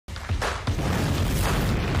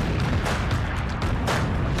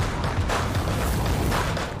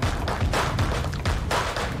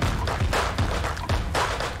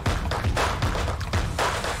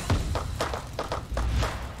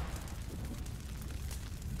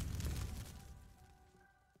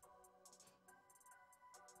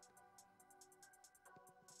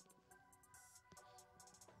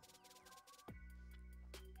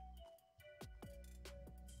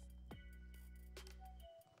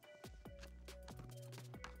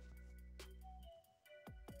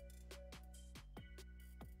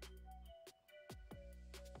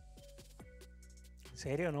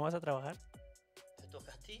¿Serio? ¿No vas a trabajar? ¿Te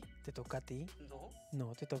toca a ti? ¿Te toca a ti? No.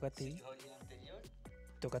 No, te toca a ¿Sí ti. yo haría anterior?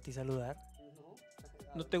 ¿Te toca a ti saludar?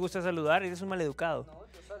 No. ¿No te gusta saludar? Eres un maleducado. No,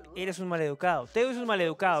 yo saludo. Eres un maleducado. Teo es un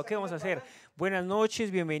maleducado. ¿Qué vamos a hacer? Buenas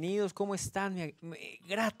noches, bienvenidos. ¿Cómo están?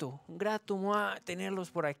 Grato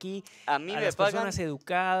tenerlos por aquí. A mí A me las pagan personas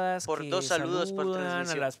educadas por que 2 saludos por saludan, a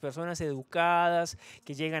transmisión. las personas educadas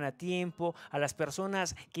que llegan a tiempo, a las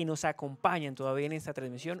personas que nos acompañan todavía en esta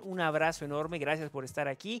transmisión. Un abrazo enorme. Gracias por estar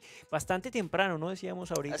aquí. Bastante temprano, ¿no?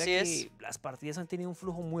 Decíamos ahorita Así que es. las partidas han tenido un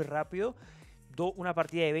flujo muy rápido. Una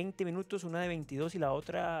partida de 20 minutos, una de 22 y la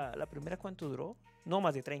otra, ¿la primera cuánto duró? No,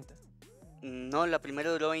 más de 30. No, la primera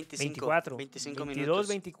duró 25 22, minutos.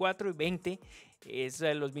 24 y 20 es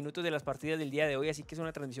los minutos de las partidas del día de hoy, así que es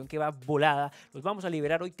una transmisión que va volada. Los vamos a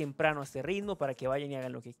liberar hoy temprano a este ritmo para que vayan y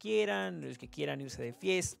hagan lo que quieran, los que quieran irse de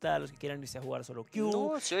fiesta, los que quieran irse a jugar solo queue,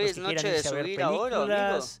 No, si hoy los es que noche quieran de irse a ver subir ahora, amigo.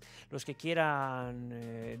 películas, los que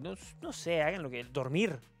quieran, no sé, hagan lo que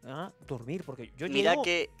dormir, dormir, porque yo Mira llego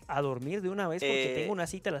que a dormir de una vez porque eh, tengo una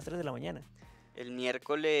cita a las 3 de la mañana. el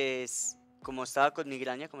miércoles, como estaba con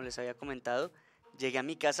migraña, como les había comentado, llegué a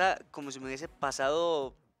mi casa como si me hubiese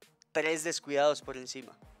pasado 3 descuidados por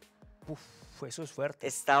encima. Uf, eso es fuerte.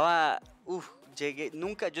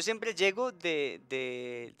 Yo siempre llego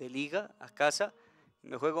de liga a casa,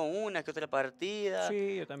 me juego una que otra partida,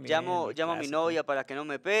 Sí, yo también. llamo el a mi clásico. novia para que no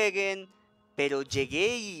me peguen, pero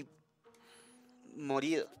llegué y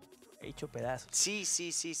morido. He hecho pedazos.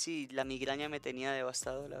 Sí, la migraña me tenía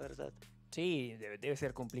devastado, la verdad. Sí, debe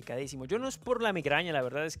ser complicadísimo. Yo no es por la migraña, la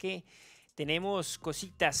verdad es que tenemos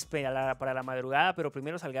cositas para la madrugada, pero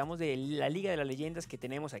primero salgamos de la Liga de las Leyendas que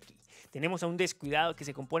tenemos aquí. Tenemos a un descuidado que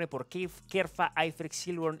se compone por Kerfa, Ifrex,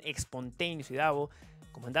 Silverhorn, Expontaine y Ciudadvo,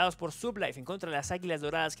 comandados por Sublife en contra de las Águilas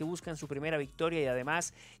Doradas que buscan su primera victoria y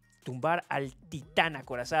además tumbar al titán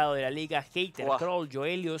acorazado de la liga, Hater, Wow. Troll,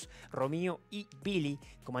 Joelios, Romeo y Billy,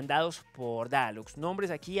 comandados por Dalux.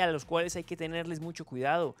 Nombres aquí a los cuales hay que tenerles mucho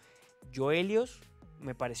cuidado. Joelios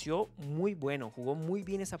me pareció muy bueno, jugó muy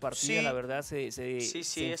bien esa partida, Sí. la verdad se Sí,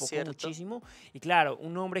 es enfocó cierto. muchísimo. Y claro,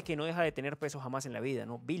 un hombre que no deja de tener peso jamás en la vida,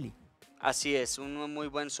 ¿no? Billy. Así es, un muy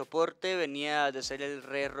buen soporte, venía de ser el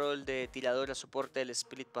reroll de tirador a soporte del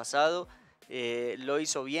split pasado, lo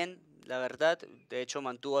hizo bien, la verdad, de hecho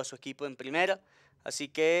mantuvo a su equipo en primera, así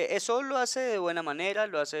que eso lo hace de buena manera,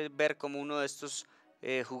 lo hace ver como uno de estos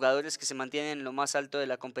jugadores que se mantienen en lo más alto de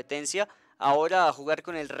la competencia, ahora a jugar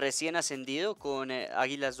con el recién ascendido, con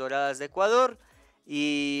Águilas Doradas de Ecuador.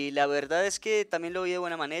 Y la verdad es que también lo vi de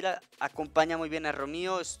buena manera, acompaña muy bien a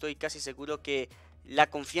Romeo, estoy casi seguro que la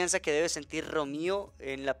confianza que debe sentir Romeo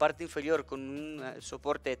en la parte inferior con un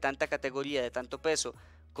soporte de tanta categoría, de tanto peso,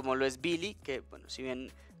 como lo es Billy, que bueno, si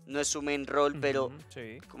bien no es su main role, pero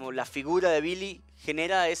Sí. como la figura de Billy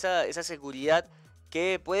genera esa seguridad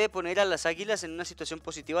que puede poner a las Águilas en una situación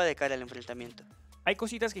positiva de cara al enfrentamiento. Hay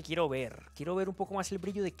cositas que quiero ver un poco más el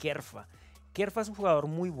brillo de Kerfa. Kerfa es un jugador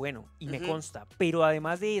muy bueno y me consta, pero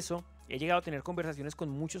además de eso, he llegado a tener conversaciones con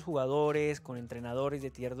muchos jugadores, con entrenadores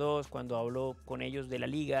de Tier 2, cuando hablo con ellos de la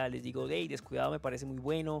liga, les digo, hey, descuidado me parece muy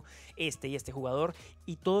bueno, este y este jugador,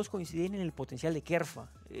 y todos coinciden en el potencial de Kerfa.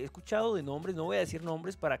 He escuchado de nombres, no voy a decir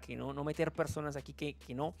nombres para que no meter personas aquí que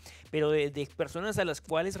no, pero de personas a las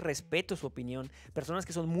cuales respeto su opinión, personas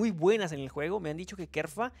que son muy buenas en el juego, me han dicho que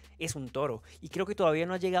Kerfa es un toro, y creo que todavía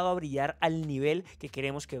no ha llegado a brillar al nivel que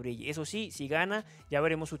queremos que brille. Eso sí, si gana, ya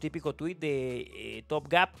veremos su típico tweet de Top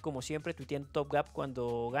Gap, como siempre, tuiteando Top Gap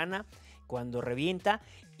cuando gana, cuando revienta,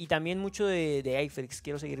 y también mucho de Ifrex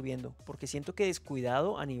quiero seguir viendo, porque siento que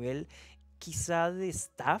descuidado a nivel quizá de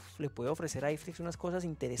staff le puede ofrecer a Ifrex unas cosas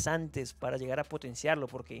interesantes para llegar a potenciarlo,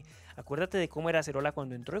 porque acuérdate de cómo era Acerola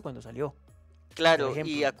cuando entró y cuando salió. Claro,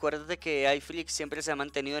 y acuérdate que iFlix siempre se ha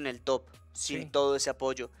mantenido en el top, sin todo ese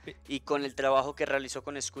apoyo. Y con el trabajo que realizó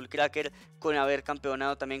con Skullcracker, con haber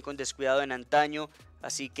campeonado también con Descuidado en antaño.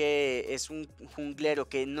 Así que es un junglero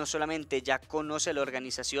que no solamente ya conoce la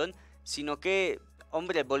organización, sino que,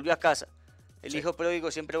 hombre, volvió a casa. El hijo pródigo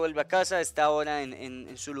siempre vuelve a casa, está ahora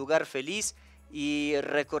en su lugar feliz. Y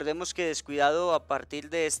recordemos que Descuidado a partir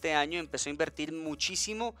de este año empezó a invertir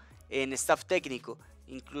muchísimo en staff técnico.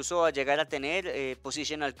 Incluso a llegar a tener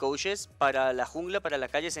positional coaches para la jungla, para la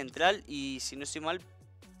calle central y, si no estoy mal,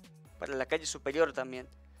 para la calle superior también.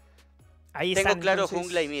 Ahí Tengo están, claro entonces,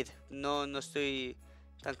 jungla y mid, no estoy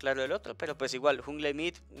tan claro del otro, pero pues igual, jungla y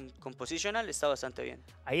mid con positional está bastante bien.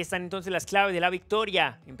 Ahí están entonces las claves de la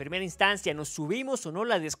victoria. En primera instancia, ¿nos subimos o no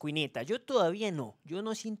la descuineta? Yo todavía no. Yo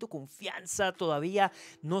no siento confianza todavía.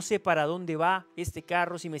 No sé para dónde va este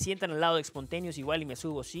carro. Si me sientan al lado de Expontáneos igual y me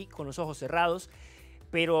subo, sí, con los ojos cerrados.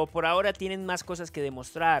 pero por ahora tienen más cosas que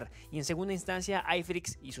demostrar. Y en segunda instancia,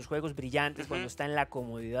 iFrix y sus juegos brillantes cuando está en la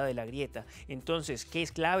comodidad de la grieta. Entonces, ¿qué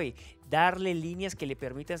es clave? Darle líneas que le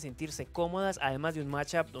permitan sentirse cómodas, además de un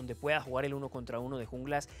matchup donde pueda jugar el 1 contra 1 de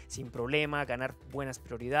junglas sin problema, ganar buenas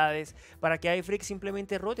prioridades, para que iFrix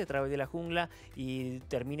simplemente rote a través de la jungla y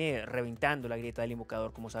termine reventando la grieta del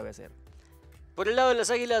invocador como sabe hacer. Por el lado de las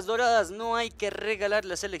Águilas Doradas, no hay que regalar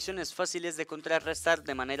las selecciones fáciles de contrarrestar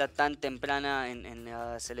de manera tan temprana en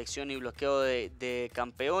la selección y bloqueo de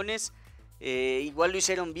campeones. Igual lo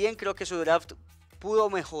hicieron bien, creo que su draft pudo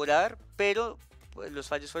mejorar, pero pues, los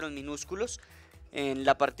fallos fueron minúsculos en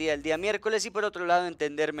la partida del día miércoles. Y por otro lado,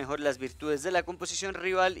 entender mejor las virtudes de la composición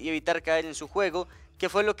rival y evitar caer en su juego, que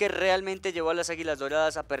fue lo que realmente llevó a las Águilas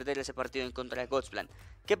Doradas a perder ese partido en contra de Godsplan.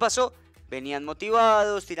 ¿Qué pasó? Venían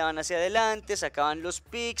motivados, tiraban hacia adelante, sacaban los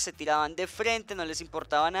picks, se tiraban de frente, no les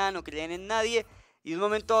importaba nada, no creían en nadie. Y de un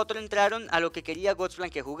momento a otro entraron a lo que quería Godsplan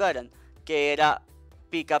que jugaran, que era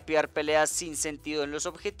picapear peleas sin sentido en los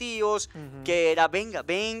objetivos, que era venga,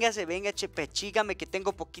 chepechígame que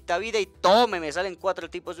tengo poquita vida y tome, me salen 4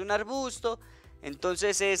 tipos de un arbusto.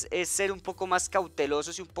 Entonces es ser un poco más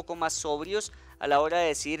cautelosos y un poco más sobrios a la hora de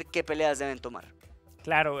decir qué peleas deben tomar.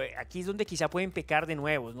 Claro, aquí es donde quizá pueden pecar de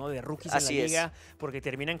nuevos, ¿no? De rookies en la liga, porque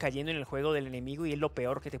terminan cayendo en el juego del enemigo y es lo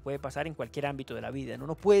peor que te puede pasar en cualquier ámbito de la vida, ¿no?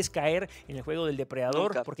 No puedes caer en el juego del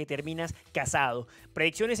depredador porque terminas casado.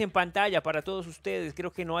 Predicciones en pantalla para todos ustedes,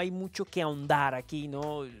 creo que no hay mucho que ahondar aquí,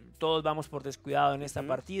 ¿no? Todos vamos por descuidado en esta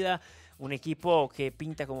partida. Un equipo que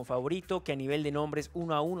pinta como favorito, que a nivel de nombres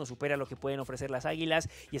 1-1 supera lo que pueden ofrecer las Águilas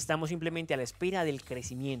y estamos simplemente a la espera del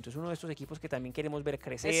crecimiento. Es uno de estos equipos que también queremos ver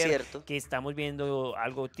crecer, que estamos viendo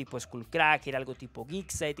algo tipo Skullcracker, algo tipo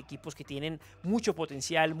Geekside, equipos que tienen mucho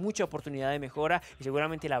potencial, mucha oportunidad de mejora y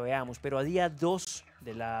seguramente la veamos, pero a día 2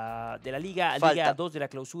 de la liga, a día 2 de la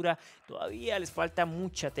clausura, todavía les falta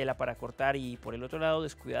mucha tela para cortar y por el otro lado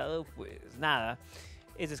descuidado, pues nada,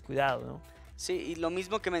 es descuidado, ¿no? Sí, y lo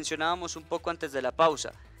mismo que mencionábamos un poco antes de la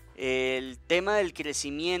pausa, el tema del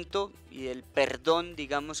crecimiento y del perdón,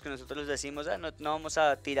 digamos que nosotros decimos, no vamos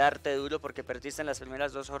a tirarte duro porque perdiste en las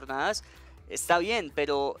primeras 2 jornadas, está bien,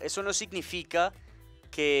 pero eso no significa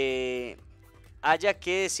que haya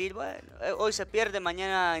que decir, bueno, hoy se pierde,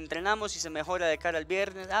 mañana entrenamos y se mejora de cara al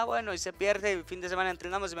viernes, bueno, hoy se pierde, el fin de semana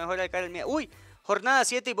entrenamos y se mejora de cara al miércoles, uy, jornada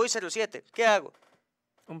 7 y voy 0-7, ¿qué hago?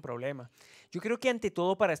 Un problema. Yo creo que ante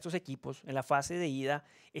todo para estos equipos, en la fase de ida,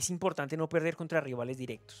 es importante no perder contra rivales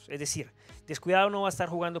directos. Es decir, Descuidado no va a estar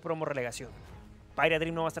jugando promo relegación. Pyra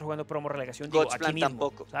Dream no va a estar jugando promo relegación. Godsplan aquí mismo,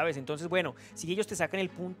 tampoco. ¿sabes? Entonces, bueno, si ellos te sacan el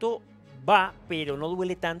punto, va, pero no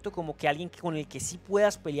duele tanto como que alguien con el que sí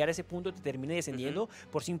puedas pelear ese punto te termine descendiendo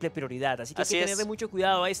por simple prioridad. Así que hay que tenerle mucho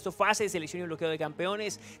cuidado a esto. Fase de selección y bloqueo de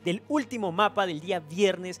campeones del último mapa del día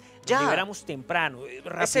viernes. Ya. Liberamos temprano.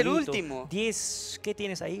 Rapidito. Es el último. 10, ¿qué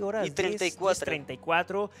tienes ahí? Horas. Y 34.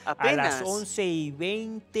 34. Apenas. A las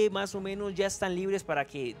 11:20 más o menos ya están libres para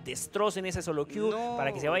que destrocen ese solo queue,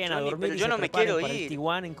 para que se vayan a dormir. Pero yo no me quiero ir. Para el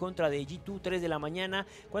T1 en contra de G2, 3 de la mañana.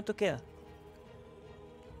 ¿Cuánto queda?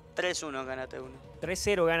 3-1, gánate uno.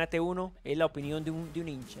 3-0, gánate uno. Es la opinión de un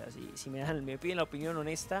hincha. Si me piden la opinión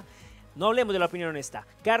honesta, no hablemos de la opinión honesta.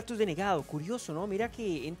 Cartus denegado, curioso, ¿no? Mira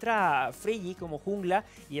que entra Freyji como jungla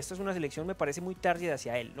y esta es una selección, me parece muy tarde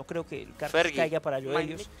hacia él. No creo que el Cartus caiga para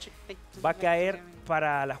Joelios. Va a caer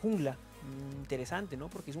para la jungla. Interesante, ¿no?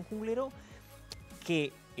 Porque es un junglero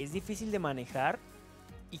que es difícil de manejar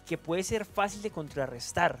y que puede ser fácil de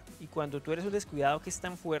contrarrestar. Y cuando tú eres un descuidado que es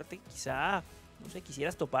tan fuerte, quizá, no sé,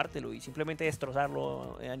 quisieras topártelo y simplemente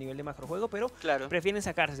destrozarlo a nivel de macrojuego, pero prefieren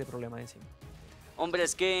sacarse ese problema de encima. Hombre,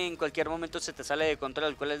 es que en cualquier momento se te sale de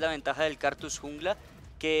control. ¿Cuál es la ventaja del Cartus jungla?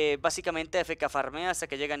 Que básicamente AFK farmea hasta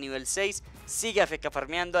que llega a nivel 6, sigue AFK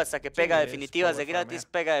farmeando hasta que pega definitivas de gratis,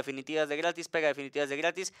 pega definitivas de gratis, pega definitivas de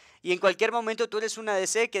gratis, y en cualquier momento tú eres una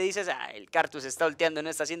DC que dices, el Cartus está ulteando, no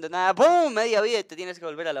está haciendo nada, ¡boom! Media vida y te tienes que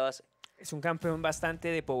volver a la base. Es un campeón bastante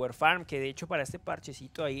de power farm, que de hecho para este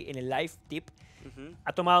parchecito ahí en el live tip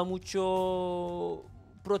ha tomado mucho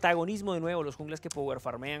protagonismo de nuevo los junglas que power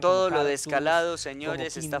farmean. Todo lo de escalado,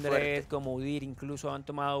 señores, está fuerte. Como Udyr incluso han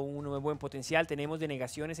tomado un muy buen potencial. Tenemos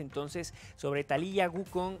denegaciones entonces sobre Taliyah,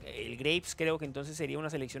 Wukong, el Graves. Creo que entonces sería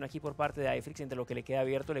una selección aquí por parte de iFrix entre lo que le queda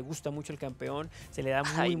abierto. Le gusta mucho el campeón, se le da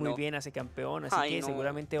muy bien a ese campeón, así que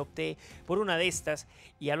seguramente opté por una de estas.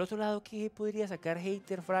 Y al otro lado, ¿qué podría sacar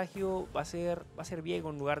Hater Fragio? Va a ser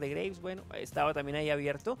Viego en lugar de Graves. Bueno, estaba también ahí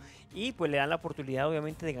abierto y pues le dan la oportunidad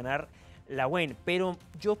obviamente de ganar la Gwen, pero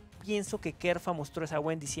yo pienso que Kerfa mostró esa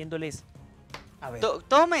Gwen diciéndoles, a ver,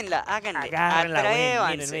 tómenla, háganle,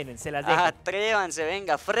 atrévanse, miren, se las dejo. Atrévanse,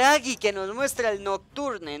 venga, Fraggy que nos muestra el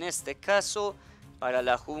Nocturne en este caso, para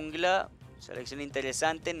la jungla, selección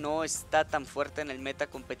interesante, no está tan fuerte en el meta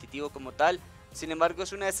competitivo como tal. Sin embargo,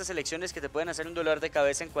 es una de estas selecciones que te pueden hacer un dolor de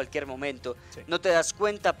cabeza en cualquier momento. Sí. No te das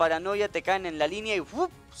cuenta, paranoia, te caen en la línea y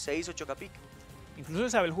se hizo Chocapic.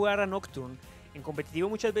 Incluso saber jugar a Nocturne. En competitivo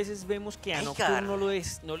muchas veces vemos que a Nocturne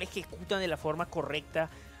no le ejecutan de la forma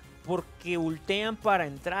correcta porque ultean para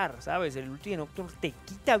entrar, ¿sabes? El ulti de Nocturne te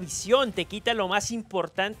quita visión, te quita lo más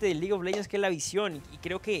importante del League of Legends, que es la visión. Y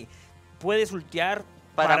creo que puedes ultear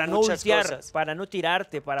para no ultear, cosas. Para no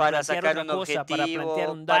tirarte, para plantear otra cosa, para plantear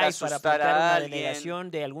un dive, para plantear una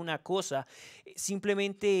denegación de alguna cosa.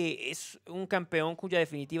 Simplemente es un campeón cuya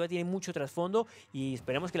definitiva tiene mucho trasfondo y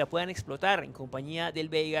esperemos que la puedan explotar en compañía del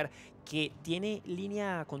Veigar, que tiene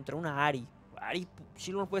línea contra una Ahri. Ahri,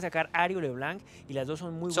 si uno puede sacar Ahri o LeBlanc, y las dos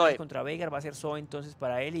son muy buenas contra Veigar, va a ser Zoe entonces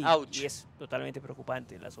para él, y es totalmente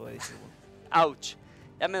preocupante la Zoe de segundo. Ouch,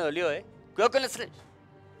 ya me dolió, cuidado con la estrella.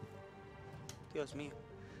 Dios mío,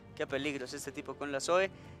 qué peligro es este tipo con la Zoe.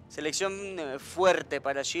 Selección fuerte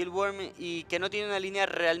para Shieldworm y que no tiene una línea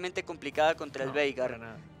realmente complicada contra el Veigar.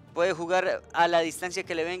 Puede jugar a la distancia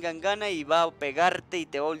que le venga en gana y va a pegarte y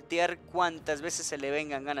te va a ultear cuantas veces se le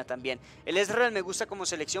venga en gana también. El Ezreal me gusta como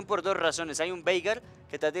selección por dos razones. Hay un Veigar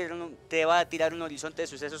que te va a tirar un horizonte de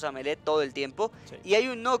sucesos a melee todo el tiempo. Sí. Y hay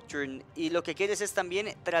un Nocturne, y lo que quieres es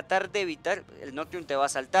también tratar de evitar. El Nocturne te va a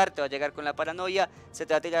saltar, te va a llegar con la paranoia, se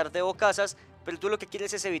te va a tirar de bocazas, pero tú lo que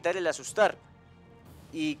quieres es evitar el asustar.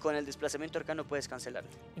 Y con el desplazamiento arcano puedes cancelarlo.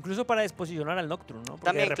 Incluso para desposicionar al Nocturne, ¿no? Porque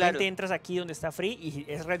también, de repente entras aquí donde está Free y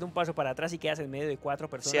es red un paso para atrás y quedas en medio de 4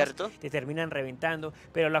 personas. ¿Cierto? Te terminan reventando.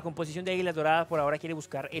 Pero la composición de Águilas Doradas por ahora quiere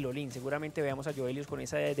buscar el all-in. Seguramente veamos a Joelius con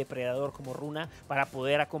esa de depredador como runa para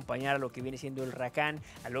poder acompañar a lo que viene siendo el Rakan,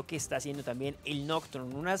 a lo que está haciendo también el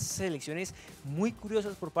Nocturne. Unas selecciones muy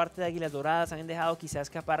curiosas por parte de Águilas Doradas. Han dejado quizás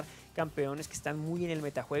escapar campeones que están muy en el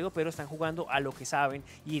metajuego, pero están jugando a lo que saben.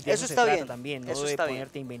 Y de eso se trata también, ¿no? De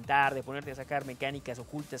ponerte a inventar, de ponerte a sacar mecánicas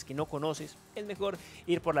ocultas que no conoces. Es mejor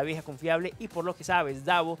ir por la vieja confiable y por lo que sabes.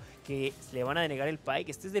 Davo, que le van a denegar el Pike.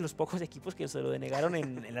 Este es de los pocos equipos que se lo denegaron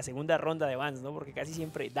en la segunda ronda de Vans, ¿no? Porque casi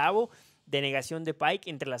siempre Davo, denegación de Pike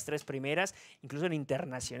entre las 3 primeras, incluso en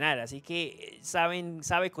internacional. Así que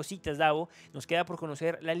sabe cositas Davo. Nos queda por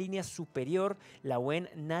conocer la línea superior. La Gwen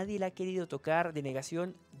nadie la ha querido tocar.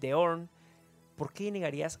 Denegación de Ornn. ¿Por qué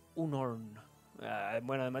negarías un Ornn?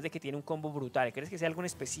 Bueno, además de que tiene un combo brutal. ¿Crees que sea algo en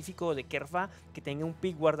específico de Kerfa que tenga un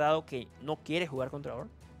pick guardado que no quiere jugar contra Ornn?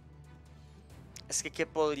 Es que ¿qué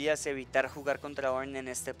podrías evitar jugar contra Ornn en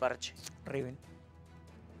este parche? Riven.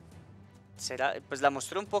 Será, pues la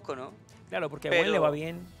mostró un poco, ¿no? Claro, porque a Gwen le va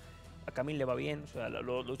bien, a Camille le va bien, o sea,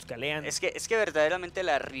 lo escalean. Es que verdaderamente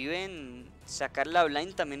la Riven, sacar la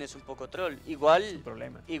blind también es un poco troll. Igual, es un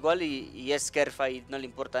problema. Igual y es Kerfa y no le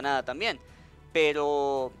importa nada también.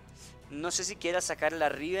 Pero no sé si quieras sacar la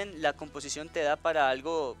Riven, la composición te da para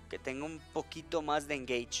algo que tenga un poquito más de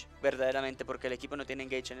engage, verdaderamente, porque el equipo no tiene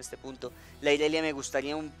engage en este punto. La Irelia me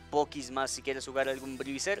gustaría un poquis más, si quieres jugar algún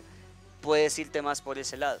Bruiser, puedes irte más por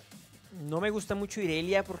ese lado. No me gusta mucho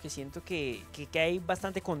Irelia porque siento que hay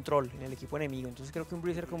bastante control en el equipo enemigo. Entonces creo que un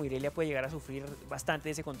Bruiser como Irelia puede llegar a sufrir bastante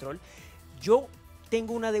de ese control. Yo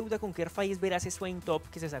tengo una deuda con Kerfa y es ver a ese Swain top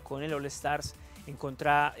que se sacó en el All Stars en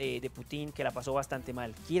contra de Putin, que la pasó bastante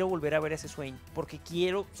mal. Quiero volver a ver a ese Swain porque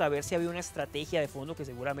quiero saber si había una estrategia de fondo que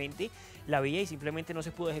seguramente la había y simplemente no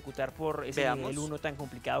se pudo ejecutar por ese nivel 1 tan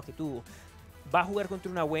complicado que tuvo. Va a jugar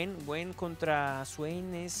contra una Gwen contra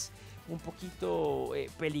Swain es un poquito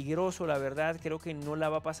peligroso, la verdad. Creo que no la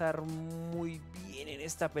va a pasar muy bien en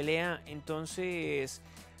esta pelea. Entonces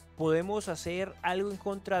podemos hacer algo en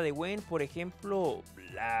contra de Gwen. Por ejemplo,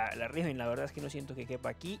 la Riven, la verdad es que no siento que quepa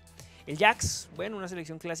aquí. El Jax, bueno, una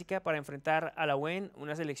selección clásica para enfrentar a la Gwen,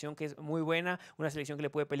 una selección que es muy buena, una selección que le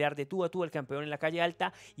puede pelear de tú a tú al campeón en la calle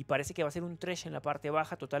alta y parece que va a ser un Thresh en la parte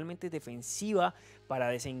baja, totalmente defensiva para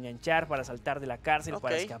desenganchar, para saltar de la cárcel,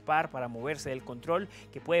 para escapar, para moverse del control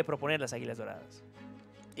que puede proponer las Águilas Doradas.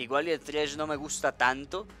 Igual y el Thresh no me gusta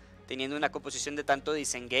tanto, teniendo una composición de tanto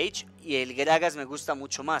disengage, y el Gragas me gusta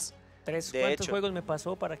mucho más. ¿Cuántos juegos me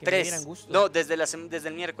pasó para que me dieran gusto? No, desde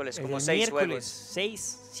el miércoles, como 6 juegos.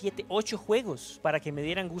 6, 7, 8 juegos para que me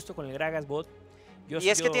dieran gusto con el Gragas bot. Y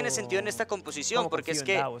es que tiene sentido en esta composición, porque es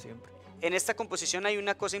que en esta composición hay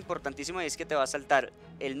una cosa importantísima y es que te va a saltar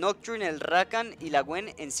el Nocturne, el Rakan y la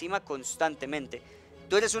Gwen encima constantemente.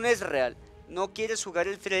 Tú eres un Ezreal, no quieres jugar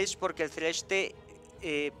el Thresh porque el Thresh te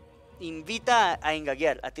invita a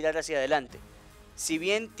engaguear, a tirar hacia adelante. Si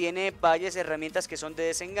bien tiene varias herramientas que son de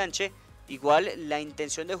desenganche, igual la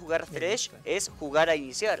intención de jugar Thresh es jugar a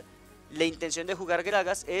iniciar. La intención de jugar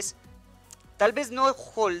Gragas es, tal vez no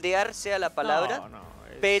holdear sea la palabra,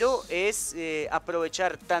 pero es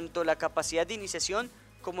aprovechar tanto la capacidad de iniciación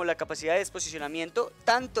como la capacidad de desposicionamiento,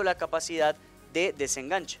 tanto la capacidad de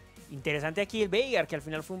desenganche. Interesante aquí el Veigar, que al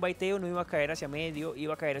final fue un baiteo, no iba a caer hacia medio,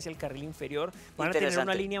 iba a caer hacia el carril inferior. Van a tener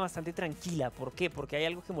una línea bastante tranquila. ¿Por qué? Porque hay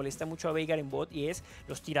algo que molesta mucho a Veigar en bot y es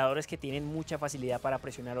los tiradores que tienen mucha facilidad para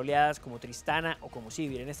presionar oleadas, como Tristana o como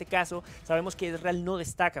Sivir. En este caso, sabemos que Ezreal no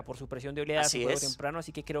destaca por su presión de oleadas en juego temprano,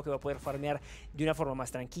 así que creo que va a poder farmear de una forma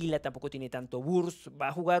más tranquila, tampoco tiene tanto burst. Va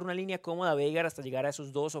a jugar una línea cómoda Veigar hasta llegar a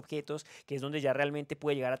esos dos objetos, que es donde ya realmente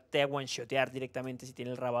puede llegar a one-shotear directamente si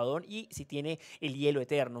tiene el Rabadón y si tiene el Hielo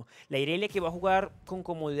Eterno. La Irelia que va a jugar con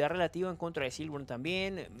comodidad relativa en contra de Silvern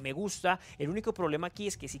también, me gusta. El único problema aquí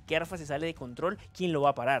es que si Kerfa se sale de control, ¿quién lo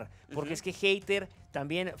va a parar? Porque es que Hater,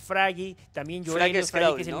 también Fraggy, también Joelios,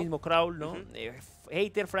 Fraggy que es el mismo Crawl, ¿no?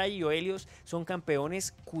 Hater, Fraggy y Joelios son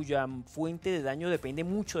campeones cuya fuente de daño depende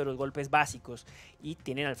mucho de los golpes básicos y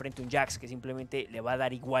tienen al frente un Jax que simplemente le va a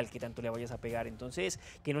dar igual que tanto le vayas a pegar. Entonces,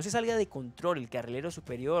 que no se salga de control el carrilero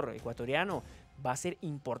superior ecuatoriano va a ser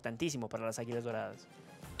importantísimo para las Águilas Doradas.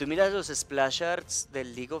 Tú miras los splash arts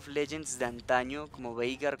del League of Legends de antaño, como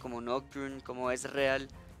Veigar, como Nocturne, como Ezreal,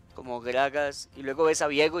 como Gragas, y luego ves a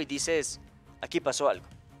Viego y dices, aquí pasó algo.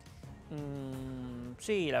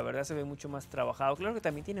 Sí, la verdad se ve mucho más trabajado. Claro que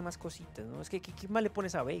también tiene más cositas, ¿no? Es que ¿qué más le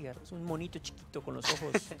pones a Veigar? Es un monito chiquito con los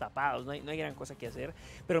ojos tapados, no hay gran cosa que hacer.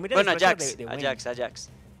 Pero mira, bueno, Ajax.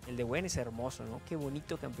 El de Gwen es hermoso, ¿no? Qué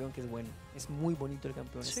bonito campeón que es Gwen. Es muy bonito el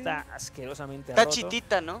campeón. Sí. Está asquerosamente roto. Está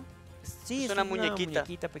chitita, ¿no? Sí, es una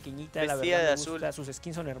muñequita pequeñita, la verdad de azul. Sus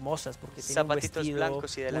skins son hermosas porque tiene zapatitos un vestido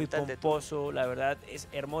blancos y muy pomposo, la verdad es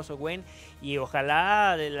hermoso Gwen y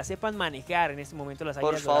ojalá la sepan manejar en este momento las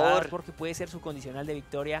Águilas Doradas porque puede ser su condicional de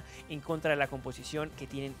victoria en contra de la composición que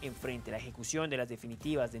tienen enfrente. La ejecución de las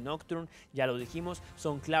definitivas de Nocturne, ya lo dijimos,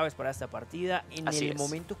 son claves para esta partida. En el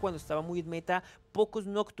momento cuando estaba muy en meta, pocos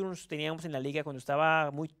Nocturnes teníamos en la liga cuando estaba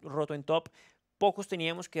muy roto en top. Pocos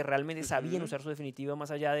teníamos que realmente sabían usar su definitiva más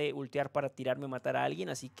allá de ultear para tirarme o matar a alguien,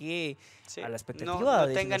 así que a la expectativa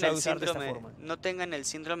de tengan el usar de esta forma. No tengan el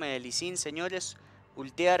síndrome de Lee Sin, señores.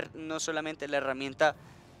 Ultear no solamente la herramienta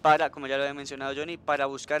para, como ya lo había mencionado Johnny, para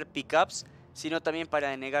buscar pickups, sino también para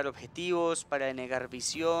denegar objetivos, para denegar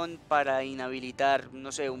visión, para inhabilitar,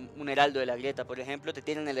 no sé, un heraldo de la grieta, por ejemplo. Te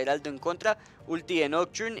tiran el heraldo en contra, ulti de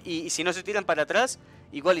Nocturne, y si no se tiran para atrás,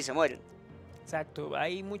 igual y se mueren. Exacto,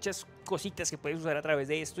 hay muchas cositas que puedes usar a través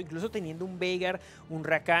de esto, incluso teniendo un Veigar, un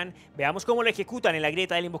Rakan. Veamos cómo lo ejecutan en la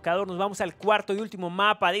grieta del invocador. Nos vamos al cuarto y último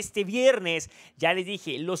mapa de este viernes. Ya les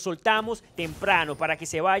dije, los soltamos temprano para que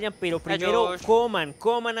se vayan, pero primero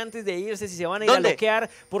coman antes de irse si se van a ir a bloquear,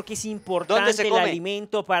 porque es importante el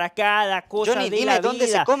alimento para cada cosa Johnny, de la vida. ¿Dónde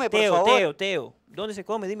se come, por favor? Teo, ¿dónde se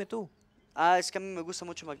come? Dime tú. Es que a mí me gusta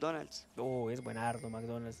mucho McDonald's. Es buenardo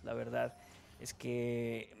McDonald's, la verdad. Es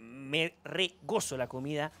que me regozo la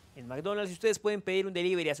comida en McDonald's. Y ustedes pueden pedir un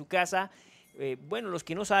delivery a su casa. Bueno, los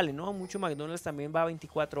que no salen, ¿no? Mucho McDonald's también va a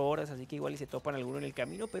 24 horas, así que igual y se topan alguno en el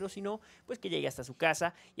camino, pero si no, pues que llegue hasta su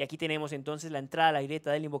casa. Y aquí tenemos entonces la entrada a la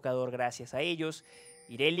grieta del invocador gracias a ellos.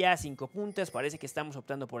 Irelia, 5 puntas, parece que estamos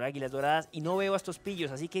optando por Águilas Doradas y no veo a estos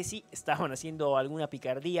pillos, así que sí, estaban haciendo alguna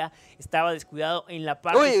picardía, estaba descuidado en la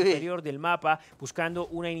parte superior del mapa, buscando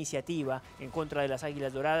una iniciativa en contra de las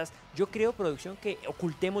Águilas Doradas. Yo creo, producción, que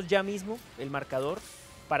ocultemos ya mismo el marcador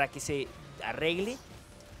para que se arregle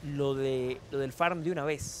lo del farm de una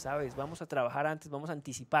vez, ¿sabes? Vamos a trabajar antes, vamos a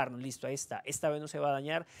anticiparnos, listo, ahí está, esta vez no se va a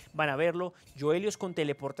dañar, van a verlo. Joelios con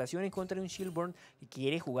teleportación en contra de un Shieldborn y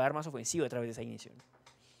quiere jugar más ofensivo a través de esa ignición.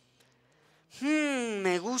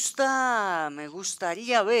 Me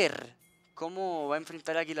gustaría ver cómo va a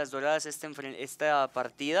enfrentar Águilas Doradas esta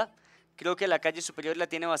partida. Creo que la calle superior la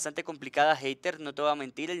tiene bastante complicada Hater, no te voy a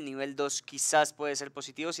mentir, el nivel 2 quizás puede ser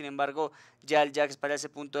positivo, sin embargo ya el Jax para ese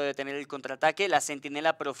punto debe tener el contraataque. La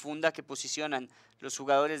centinela profunda que posicionan los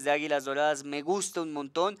jugadores de Águilas Doradas me gusta un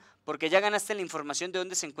montón, porque ya ganaste la información de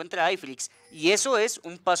dónde se encuentra Ifrix, y eso es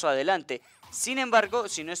un paso adelante. Sin embargo,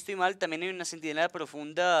 si no estoy mal, también hay una centinela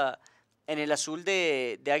profunda en el azul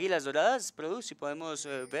de Águilas Doradas. Produ, si podemos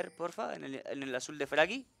ver, porfa, en el azul de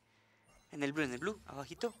Fraggy, en el blue,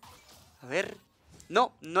 abajito. A ver,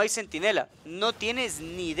 no hay centinela, no tienes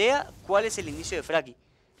ni idea cuál es el inicio de Fraggy.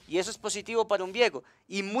 Y eso es positivo para un Viego,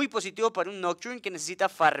 y muy positivo para un Nocturne que necesita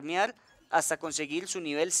farmear hasta conseguir su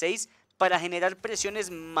nivel 6 para generar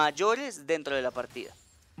presiones mayores dentro de la partida.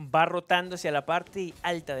 va rotando hacia la parte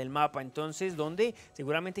alta del mapa, entonces donde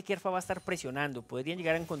seguramente Kerfa va a estar presionando. Podrían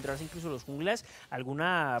llegar a encontrarse incluso los junglas,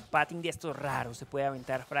 alguna patting de estos raros se puede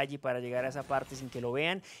aventar Fragi para llegar a esa parte sin que lo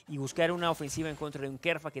vean y buscar una ofensiva en contra de un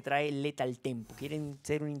Kerfa que trae letal tempo. Quieren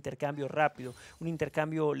ser un intercambio rápido, un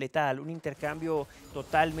intercambio letal, un intercambio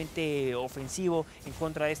totalmente ofensivo en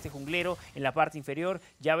contra de este junglero. En la parte inferior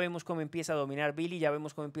ya vemos cómo empieza a dominar Billy, ya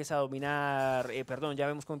vemos cómo empieza a dominar, ya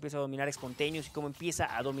vemos cómo empieza a dominar Espontaneous y cómo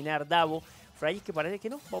empieza a dominar Davo. Fragi, que parece que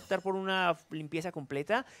no, va a optar por una limpieza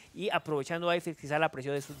completa y aprovechando a quizá la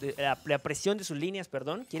presión de sus líneas,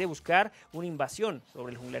 quiere buscar una invasión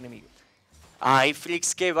sobre el jungla enemigo.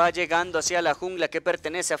 Frix que va llegando hacia la jungla que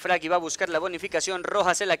pertenece a Fragi, va a buscar la bonificación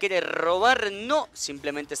roja, se la quiere robar, no,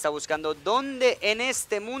 simplemente está buscando dónde en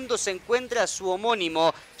este mundo se encuentra su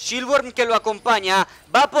homónimo, Shieldworm que lo acompaña,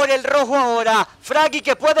 va por el rojo ahora, Fragi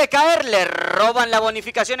que puede caer, le roban la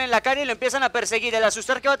bonificación en la cara y lo empiezan a perseguir, el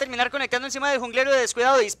asustar que va a terminar conectando encima del junglero de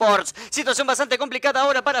Descuidado de Esports, situación bastante complicada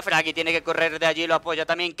ahora para Fragi, tiene que correr de allí, lo apoya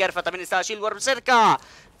también Kerfa, también está Shieldworm cerca.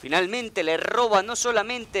 Finalmente le roba no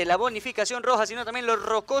solamente la bonificación roja, sino también los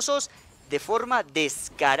rocosos de forma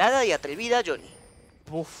descarada y atrevida, Johnny.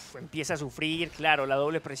 Empieza a sufrir, claro, la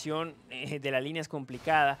doble presión de la línea es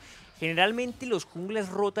complicada. Generalmente los junglas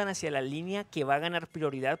rotan hacia la línea que va a ganar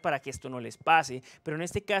prioridad para que esto no les pase, pero en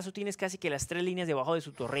este caso tienes casi que las 3 líneas debajo de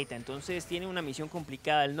su torreta, entonces tiene una misión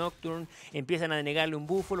complicada el Nocturne, empiezan a denegarle un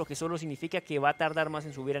buffo, lo que solo significa que va a tardar más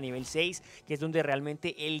en subir a nivel 6, que es donde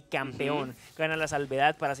realmente el campeón gana la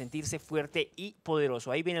salvedad para sentirse fuerte y poderoso.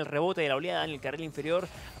 Ahí viene el rebote de la oleada en el carril inferior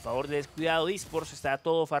a favor de Descuidado de Esports, está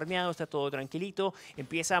todo farmeado, está todo tranquilito,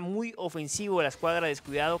 empieza muy ofensivo la escuadra de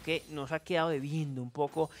Descuidado que nos ha quedado debiendo un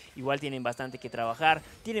poco, igual tienen bastante que trabajar,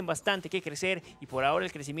 tienen bastante que crecer y por ahora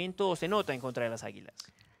el crecimiento se nota en contra de las Águilas.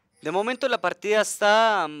 De momento la partida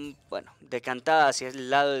está, decantada hacia el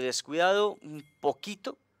lado de Descuidado, un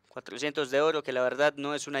poquito, 400 de oro, que la verdad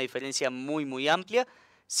no es una diferencia muy amplia.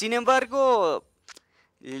 Sin embargo,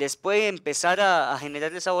 les puede empezar a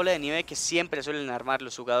generar esa bola de nieve que siempre suelen armar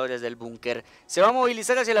los jugadores del búnker. Se va a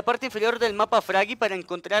movilizar hacia la parte inferior del mapa Fragi para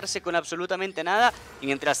encontrarse con absolutamente nada. Y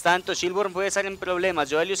mientras tanto, Shieldworm puede estar en problemas.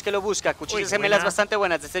 Joelius que lo busca, cuchillas gemelas bastante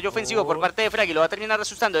buenas. Destello ofensivo por parte de Fragi, lo va a terminar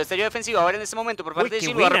asustando. Destello defensivo ahora en este momento por parte de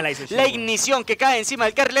Shieldworm. La ignición que cae encima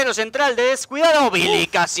del carrilero central de Descuidado. Billy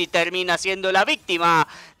casi termina siendo la víctima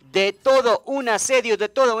de todo un asedio, de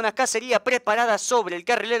toda una cacería preparada sobre el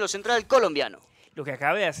carrilero central colombiano. Lo que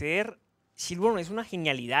acaba de hacer Shieldworm es una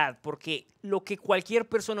genialidad, porque lo que cualquier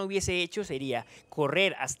persona hubiese hecho sería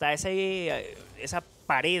correr hasta esa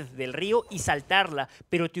pared del río y saltarla,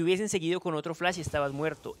 pero te hubiesen seguido con otro flash y estabas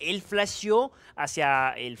muerto. Él flasheó hacia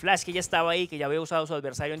el flash que ya estaba ahí, que ya había usado su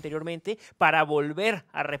adversario anteriormente, para volver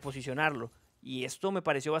a reposicionarlo. Y esto me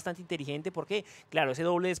pareció bastante inteligente porque, claro, ese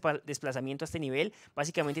doble desplazamiento a este nivel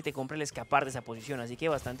básicamente te compra el escapar de esa posición. Así que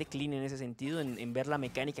bastante clean en ese sentido, en ver la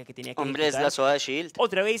mecánica que tenía que Hombre, ejecutar. Es la soda shield.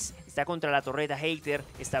 Otra vez está contra la torreta Hater,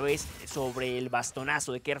 esta vez sobre el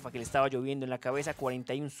bastonazo de Kerfa que le estaba lloviendo en la cabeza.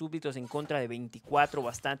 41 súbditos en contra de 24,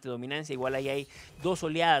 bastante dominancia. Igual ahí hay 2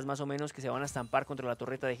 oleadas más o menos que se van a estampar contra la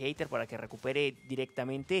torreta de Hater para que recupere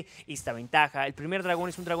directamente esta ventaja. El primer dragón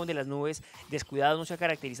es un dragón de las nubes. Descuidado no se ha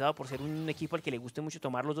caracterizado por ser un equipo al que le guste mucho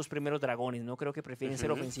tomar los 2 primeros dragones, ¿no? Creo que prefieren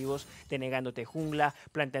ser ofensivos, denegándote jungla,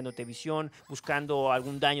 planteándote visión, buscando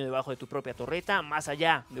algún daño debajo de tu propia torreta, más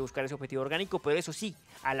allá de buscar ese objetivo orgánico, pero eso sí,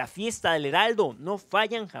 a la fiesta del Heraldo no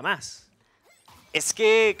fallan jamás. Es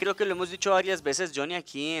que creo que lo hemos dicho varias veces, Johnny,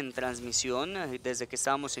 aquí en transmisión, desde que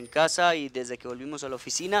estábamos en casa y desde que volvimos a la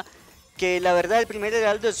oficina, que la verdad el primer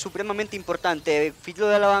heraldo es supremamente importante. Filo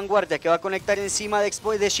de la vanguardia que va a conectar encima de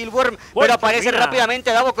Shieldworm, pero aparece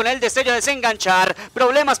rápidamente Davo con el destello de desenganchar.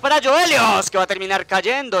 Problemas para Joelios, que va a terminar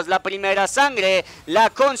cayendo. Es la primera sangre, la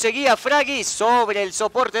conseguía Fragi sobre el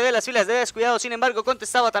soporte de las filas de Descuidado. Sin embargo,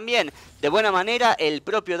 contestaba también de buena manera el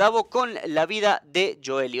propio Davo con la vida de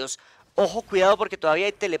Joelios. Ojo, cuidado porque todavía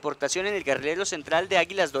hay teleportación en el carrilero central de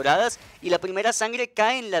Águilas Doradas y la primera sangre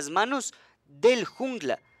cae en las manos del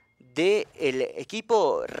jungla del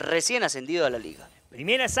equipo recién ascendido a la liga.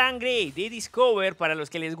 Primera sangre de Discover para los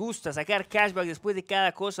que les gusta sacar cashback después de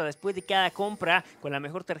cada cosa, después de cada compra con la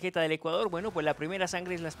mejor tarjeta del Ecuador. Bueno, pues la primera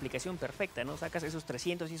sangre es la explicación perfecta, ¿no? Sacas esos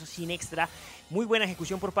 300 y esos 100 extra. Muy buena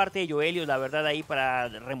ejecución por parte de Joelios, la verdad, ahí para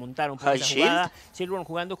remontar un poco esa jugada. Shieldworm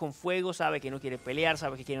jugando con fuego, sabe que no quiere pelear,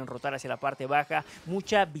 sabe que quieren rotar hacia la parte baja.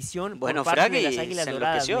 Mucha visión por parte de las Águilas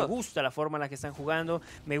Doradas. Me gusta la forma en la que están jugando,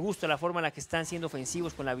 me gusta la forma en la que están siendo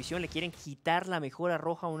ofensivos con la visión. Le quieren quitar la mejora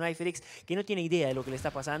roja a un Iferix que no tiene idea de lo lo que le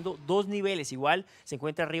está pasando. 2 niveles igual, se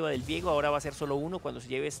encuentra arriba del Diego, ahora va a ser solo 1 cuando se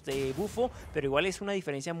lleve este bufo, pero igual es una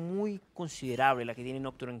diferencia muy considerable la que tiene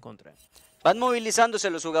Nocturne en contra. Van movilizándose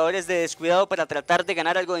los jugadores de Descuidado para tratar de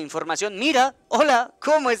ganar algo de información. Mira, hola,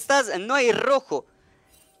 ¿cómo estás? No hay rojo.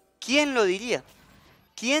 ¿Quién lo diría?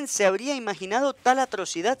 ¿Quién se habría imaginado tal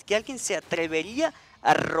atrocidad que alguien se atrevería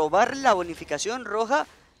a robar la bonificación roja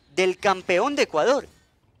del campeón de Ecuador?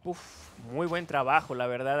 Uf, muy buen trabajo, la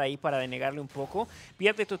verdad, ahí para denegarle un poco.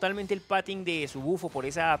 Pierde totalmente el patín de su bufo por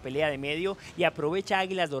esa pelea de medio y aprovecha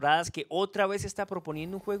Águilas Doradas, que otra vez está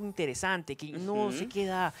proponiendo un juego interesante, que no se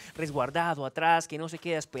queda resguardado atrás, que no se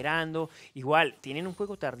queda esperando. Igual, tienen un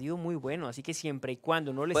juego tardío muy bueno, así que siempre y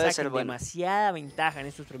cuando no le saquen demasiada ventaja en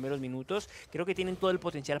estos primeros minutos, creo que tienen todo el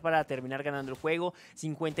potencial para terminar ganando el juego.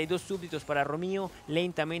 52 súbditos para Romeo,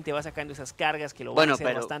 lentamente va sacando esas cargas que lo van a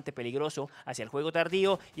hacer bastante peligroso hacia el juego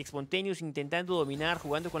tardío, y Spontaneous intentando dominar,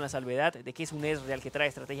 jugando con la salvedad de que es un real que trae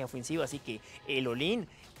estrategia ofensiva, así que el all-in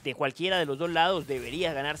de cualquiera de los dos lados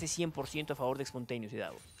debería ganarse 100% a favor de Spontaneous y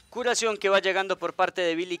Davo. Curación que va llegando por parte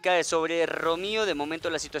de Billy cae sobre Romeo. De momento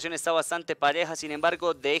la situación está bastante pareja, sin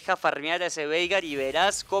embargo deja farmear a ese Veigar y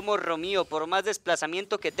verás cómo Romeo, por más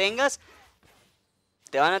desplazamiento que tengas,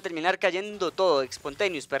 te van a terminar cayendo todo.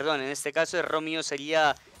 Spontaneous, perdón, en este caso Romeo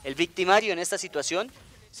sería el victimario en esta situación.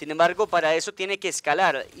 Sin embargo, para eso tiene que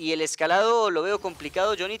escalar, y el escalado lo veo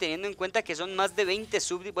complicado, Johnny, teniendo en cuenta que son más de 20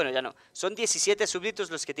 súbditos, bueno, ya no, son 17 súbditos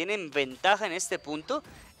los que tienen ventaja en este punto,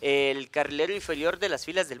 el carrilero inferior de las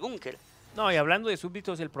filas del búnker. No, y hablando de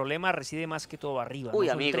súbditos, el problema reside más que todo arriba. Uy,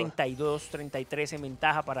 ¿no? Son amigo. 32, 33 en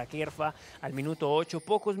ventaja para Kerfa al minuto 8.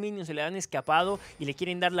 Pocos minions se le han escapado y le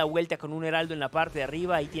quieren dar la vuelta con un heraldo en la parte de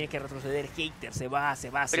arriba. Ahí tiene que retroceder Hater. Se va.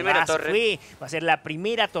 Primera torre. Se fue. Va a ser la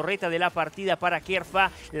primera torreta de la partida para Kerfa.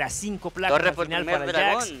 Las 5 placas Torre al por final primer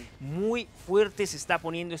para Jax. dragón. Muy fuerte se está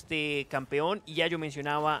poniendo este campeón. Y ya yo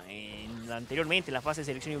mencionaba anteriormente en la fase de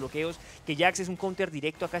selección y bloqueos que Jax es un counter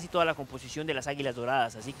directo a casi toda la composición de las Águilas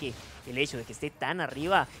Doradas. Así que el hecho de que esté tan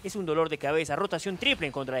arriba es un dolor de cabeza. Rotación triple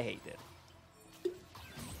en contra de Hater.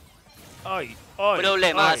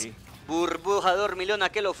 Problemas. Burbuja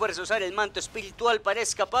dormilona que lo fuerza a usar el manto espiritual para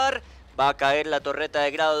escapar. Va a caer la torreta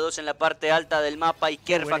de grado 2 en la parte alta del mapa y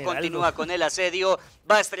Kerfa continúa con el asedio.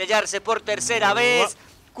 Va a estrellarse por tercera vez.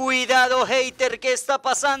 Cuidado, Hater, ¿qué está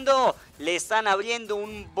pasando? Le están abriendo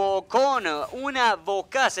un bocón, una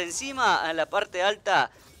bocaza encima a la parte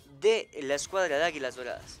alta de la escuadra de Águilas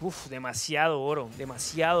Doradas. Uf, demasiado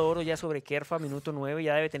oro ya sobre Kerfa, minuto 9,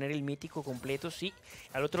 ya debe tener el mítico completo, sí.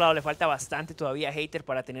 Al otro lado le falta bastante todavía a Hater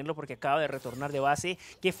para tenerlo porque acaba de retornar de base.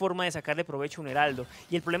 Qué forma de sacarle provecho a un heraldo.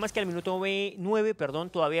 Y el problema es que al minuto 9,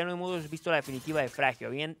 todavía no hemos visto la definitiva de Fragio.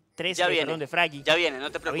 Habían 3, de Fragi. Ya viene,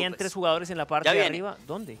 no te preocupes. Habían 3 jugadores en la parte de arriba.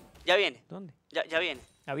 ¿Dónde? Ya viene. ¿Dónde? Ya viene.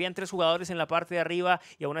 Habían 3 jugadores en la parte de arriba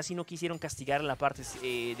y aún así no quisieron castigar en la parte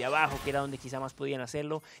de abajo, que era donde quizá más podían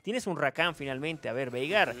hacerlo. Tienes un Rakan finalmente. A ver,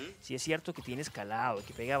 Veigar, sí es cierto que tiene escalado,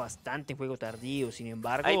 que pega bastante en juego tardío. Sin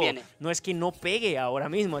embargo, no es que no pegue ahora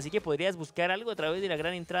mismo. Así que podrías buscar algo a través de la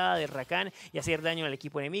gran entrada de Rakan y hacer daño al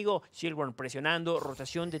equipo enemigo. Silverborn presionando,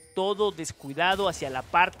 rotación de todo, descuidado hacia la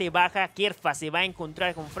parte baja. Kerfa se va a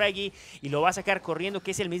encontrar con Fraggy y lo va a sacar corriendo,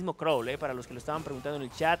 que es el mismo Crawl. Para los que lo estaban preguntando en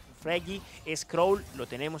el chat, Fraggy es Crawl, lo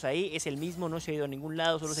tenemos ahí, es el mismo, no se ha ido a ningún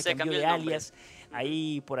lado, solo se cambió de alias.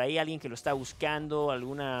 Ahí por ahí alguien que lo está buscando,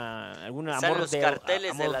 algún amor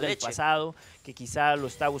del pasado que quizá lo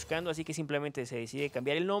está buscando, así que simplemente se decide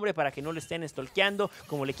cambiar el nombre para que no le estén stalkeando,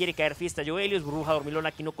 como le quiere caer fiesta a Joelios. Burbuja dormilona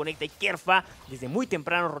aquí no conecta y Kerfa desde muy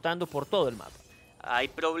temprano rotando por todo el mapa. Hay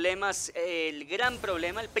problemas, el gran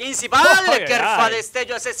problema, el principal, Kerfa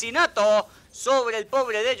destello asesinato sobre el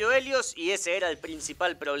pobre de Joelios, y ese era el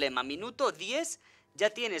principal problema. Minuto 10, ya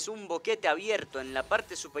tienes un boquete abierto en la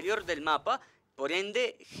parte superior del mapa, por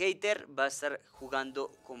ende Hater va a estar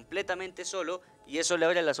jugando completamente solo y eso le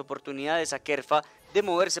abre las oportunidades a Kerfa de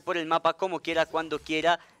moverse por el mapa como quiera, cuando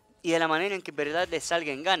quiera y de la manera en que en verdad le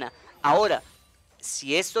salga en gana. Ahora,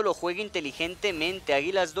 si esto lo juega inteligentemente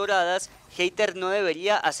Águilas Doradas, Hater no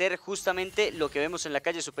debería hacer justamente lo que vemos en la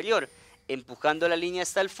calle superior, empujando la línea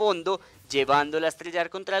hasta el fondo, llevándola a estrellar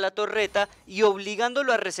contra la torreta y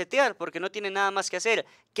obligándolo a resetear porque no tiene nada más que hacer.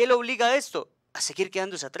 ¿Qué lo obliga a esto? A seguir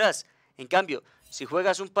quedándose atrás. En cambio, si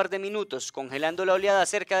juegas un par de minutos congelando la oleada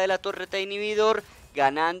cerca de la torreta de inhibidor,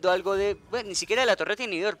 ganando algo de... Bueno, ni siquiera de la torreta de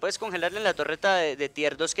inhibidor, puedes congelarle en la torreta de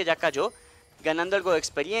tier 2 que ya cayó, ganando algo de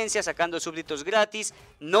experiencia, sacando súbditos gratis.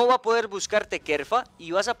 No va a poder buscarte Kerfa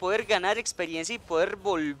y vas a poder ganar experiencia y poder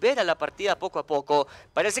volver a la partida poco a poco.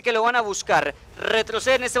 Parece que lo van a buscar.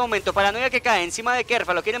 Retrocede en este momento. Paranoia que cae encima de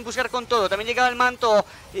Kerfa. Lo quieren buscar con todo. También llegaba el manto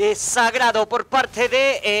sagrado por parte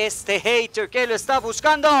de este hater que lo está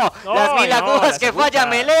buscando. No, las mil agujas que falla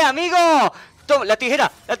Melee, amigo. La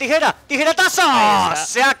tijeratazo.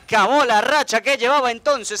 Se acabó la racha que llevaba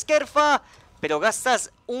entonces Kerfa, pero gastas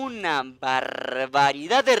una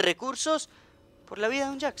barbaridad de recursos por la vida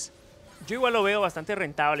de un Jax. Yo igual lo veo bastante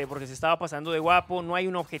rentable porque se estaba pasando de guapo, no hay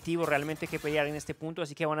un objetivo realmente que pelear en este punto,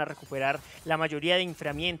 así que van a recuperar la mayoría de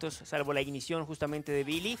enfriamientos, salvo la ignición justamente de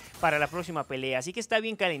Billy, para la próxima pelea. Así que está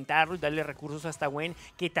bien calentarlo y darle recursos hasta Gwen,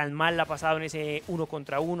 que tan mal la ha pasado en ese 1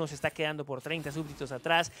 contra 1, se está quedando por 30 súbditos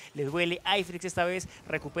atrás, les duele. Aifrix esta vez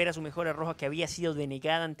recupera su mejora roja que había sido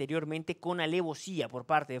denegada anteriormente con alevosía por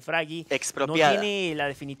parte de Fraggy. Expropiada. No tiene la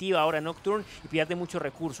definitiva ahora Nocturne y pierde mucho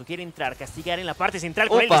recurso. Quiere entrar, castigar en la parte central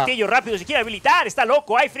con el destello rápido. Se quiere habilitar, está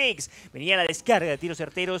loco, Aifrix. Venía la descarga de tiros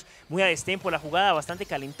certeros, muy a destempo la jugada, bastante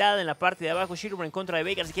calentada en la parte de abajo. Shirburn en contra de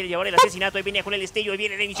Veigar, se quiere llevar el asesinato. Ahí venía con el destello, ahí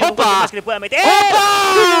viene la inicio, un golpe más que le pueda meter.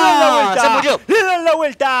 Se murió. Le dan la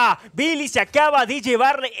vuelta. Billy se acaba de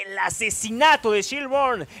llevarle el asesinato de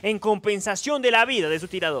Shirburn en compensación de la vida de su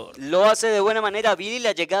tirador. Lo hace de buena manera Billy,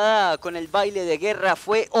 la llegada con el baile de guerra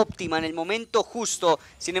fue óptima en el momento justo.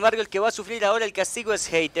 Sin embargo, el que va a sufrir ahora el castigo es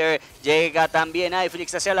Hater. Llega también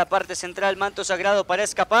Aifrix hacia la parte central, manto sagrado para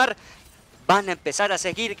escapar. Van a empezar a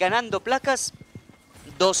seguir ganando placas.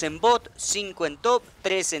 2 en bot, 5 en top,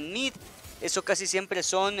 3 en mid. Eso casi siempre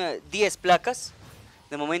son 10 placas.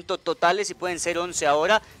 De momento totales y pueden ser 11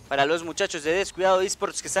 ahora para los muchachos de Descuidado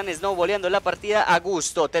Esports que están snowboleando la partida a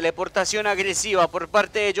gusto. Teleportación agresiva por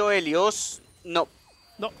parte de Joelios. No,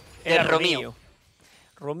 era Romeo.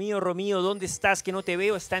 Romeo, ¿dónde estás? Que no te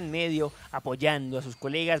veo. Está en medio apoyando a sus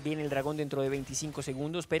colegas. Viene el dragón dentro de 25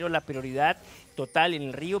 segundos, pero la prioridad total en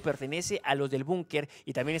el río pertenece a los del búnker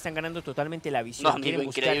y también están ganando totalmente la visión. No, quieren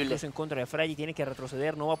buscar incluso en contra de Fray y tiene que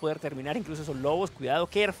retroceder. No va a poder terminar incluso esos lobos. Cuidado,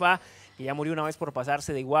 Kerfa, que ya murió una vez por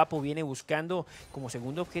pasarse de guapo. Viene buscando como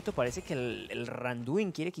segundo objeto. Parece que el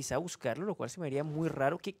Randuin quiere quizá buscarlo, lo cual se me haría muy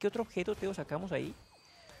raro. ¿Qué otro objeto, Teo, sacamos ahí?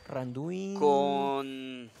 Randuin...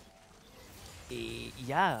 Con... y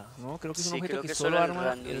ya, ¿no? Creo que es un Sí, objeto creo que solo solo el arma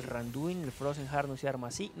Randuin. el Randuin, el Frozen Heart no se arma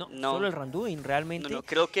así. No, No. solo el Randuin realmente. No,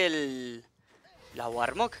 creo que la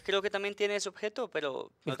Warmok creo que también tiene ese objeto, pero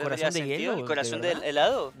no ¿El tendría corazón de sentido. hielo? ¿El corazón ¿De del verdad?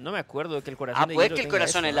 helado? No me acuerdo de que el corazón de Puede hielo que el tenga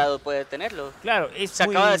corazón eso, ¿no? helado puede tenerlo. Claro, es Se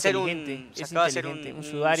muy acaba de hacer inteligente. se Es acaba de hacer inteligente. un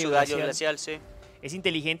sudario glacial, sí. Es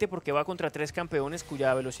inteligente porque va contra 3 campeones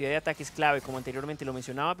cuya velocidad de ataque es clave, como anteriormente lo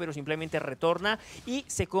mencionaba, pero simplemente retorna y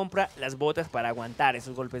se compra las botas para aguantar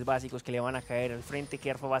esos golpes básicos que le van a caer al frente.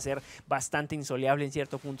 Kerfa va a ser bastante insoleable en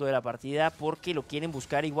cierto punto de la partida porque lo quieren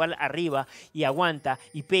buscar igual arriba y aguanta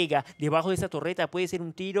y pega debajo de esa torreta. Puede ser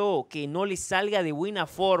un tiro que no le salga de buena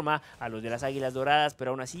forma a los de las Águilas Doradas,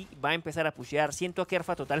 pero aún así va a empezar a pushear. Siento a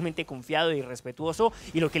Kerfa totalmente confiado y respetuoso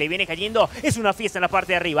y lo que le viene cayendo es una fiesta en la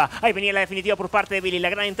parte de arriba. Ahí venía la definitiva por parte de Billy, la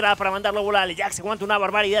gran entrada para mandarlo a volar. Jack se aguanta una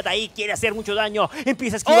barbaridad ahí, quiere hacer mucho daño,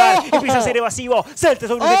 empieza a esquivar, empieza a ser evasivo, salta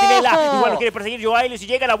sobre un sentinela, igual lo quiere perseguir Joailus y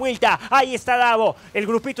llega a la vuelta. Ahí está Davo, el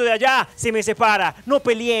grupito de allá se me separa, no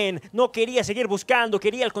peleen, no quería seguir buscando,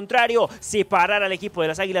 quería al contrario separar al equipo de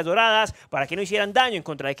las Águilas Doradas para que no hicieran daño en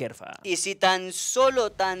contra de Kerfa. Y si tan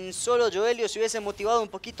solo Joelios se hubiese motivado un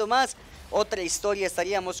poquito más, otra historia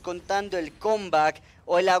estaríamos contando. El comeback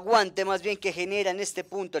o el aguante más bien que genera en este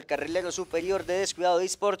punto el carrilero superior de Descuidado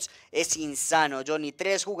Esports es insano, Johnny.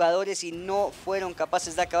 3 jugadores y no fueron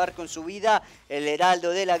capaces de acabar con su vida. El heraldo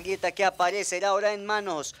de la grieta que aparecerá ahora en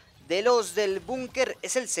manos de los del búnker.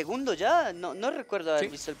 ¿Es el segundo ya? No recuerdo haber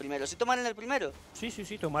visto el primero. ¿Sí tomaron el primero? Sí,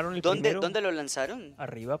 tomaron el primero. ¿Dónde lo lanzaron?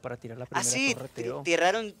 Arriba para tirar la primera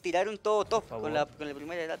torre. Tiraron todo top con el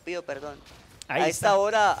primer heraldo. Pido perdón. A esta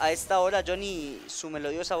hora, Johnny, su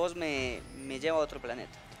melodiosa voz me lleva a otro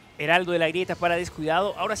planeta. Heraldo de la grieta para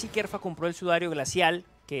Descuidado. Ahora sí Kerfa compró el sudario glacial,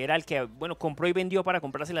 que era el que, bueno, compró y vendió para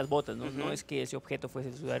comprarse las botas, ¿no? No es que ese objeto fuese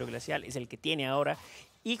el sudario glacial, es el que tiene ahora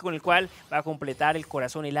y con el cual va a completar el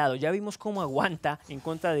corazón helado. Ya vimos cómo aguanta en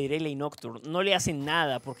contra de Irelia y Nocturne. No le hacen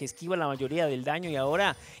nada porque esquiva la mayoría del daño y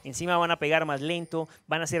ahora encima van a pegar más lento,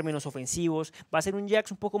 van a ser menos ofensivos. Va a ser un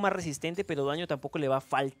Jax un poco más resistente, pero daño tampoco le va a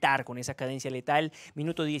faltar con esa cadencia letal.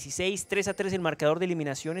 Minuto 16, 3-3 el marcador de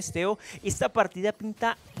eliminaciones, Teo. Esta partida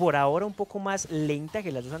pinta por ahora un poco más lenta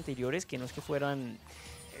que las dos anteriores, que no es que fueran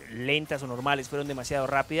lentas o normales, fueron demasiado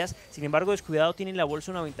rápidas. Sin embargo, Descuidado tiene en la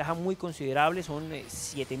bolsa una ventaja muy considerable, son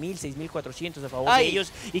 7.000, 6.400 a favor de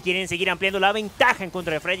ellos y quieren seguir ampliando la ventaja en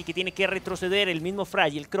contra de Fragile, que tiene que retroceder. El mismo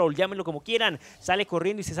Fragile, Crawl, llámenlo como quieran, sale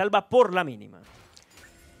corriendo y se salva por la mínima.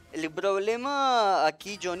 El problema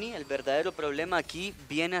aquí, Johnny, el verdadero problema aquí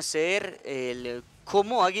viene a ser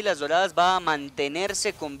cómo Águilas Doradas va a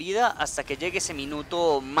mantenerse con vida hasta que llegue ese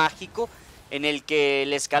minuto mágico en el que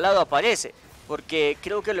el escalado aparece. Porque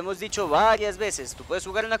creo que lo hemos dicho varias veces, tú puedes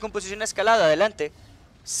jugar en una composición escalada, adelante,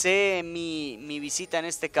 sé mi visita en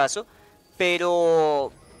este caso,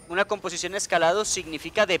 pero una composición escalado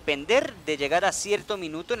significa depender de llegar a cierto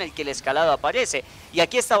minuto en el que el escalado aparece. Y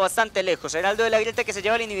aquí está bastante lejos. Heraldo de la Grieta que se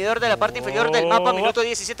lleva el inhibidor de la parte inferior del mapa. Minuto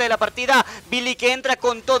 17 de la partida. Billy que entra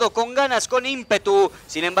con todo, con ganas, con ímpetu.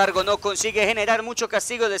 Sin embargo, no consigue generar mucho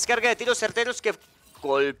castigo. Descarga de tiros certeros que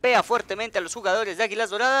golpea fuertemente a los jugadores de Águilas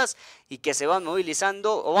Doradas y que se van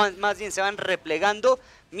movilizando, o más bien se van replegando,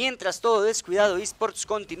 mientras todo Descuidado Esports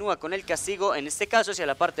continúa con el castigo, en este caso hacia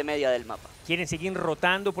la parte media del mapa. Quieren seguir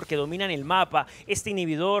rotando porque dominan el mapa. Este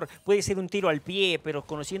inhibidor puede ser un tiro al pie, pero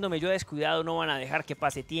conociéndome yo a Descuidado no van a dejar que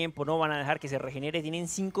pase tiempo, no van a dejar que se regenere. Tienen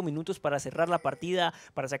 5 minutos para cerrar la partida,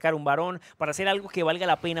 para sacar un varón, para hacer algo que valga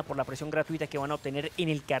la pena por la presión gratuita que van a obtener en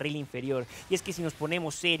el carril inferior. Y es que si nos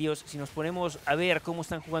ponemos serios, si nos ponemos a ver cómo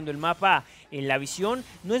están jugando el mapa, en la visión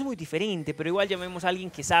no es muy diferente, pero igual llamemos a alguien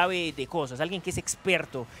que sabe de cosas, alguien que es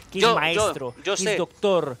experto, que es maestro, que es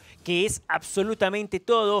doctor, que es absolutamente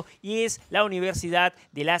todo, y es la Universidad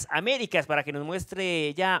de las Américas, para que nos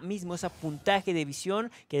muestre ya mismo ese puntaje de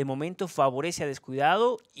visión que de momento favorece a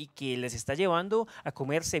Descuidado y que les está llevando a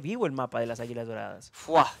comerse vivo el mapa de las Águilas Doradas.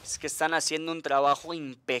 Es que están haciendo un trabajo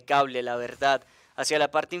impecable, la verdad. Hacia la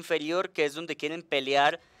parte inferior, que es donde quieren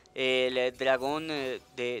pelear el dragón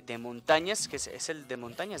de montañas, que es el de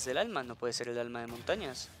montañas del alma, no puede ser el alma de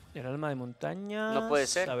montañas. El alma de montañas. No puede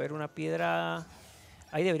ser. A ver, una piedra.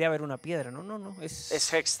 Ahí debería haber una piedra, ¿no? No.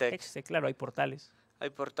 Es Hextech. Hextech, claro, hay portales. Hay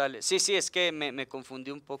portales. Sí, es que me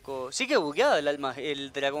confundí un poco. Sigue bugueado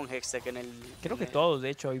el dragón Hextech en el... Creo que todos, de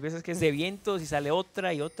hecho. Hay veces que es de vientos y sale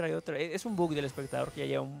otra y otra y otra. Es un bug del espectador que ya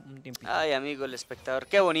lleva un tiempito. Ay, amigo, el espectador.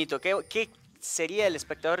 Qué bonito. ¿Qué sería el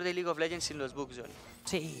espectador de League of Legends sin los bugs, Johnny?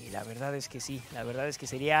 Sí, la verdad es que sí, la verdad es que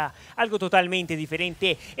sería algo totalmente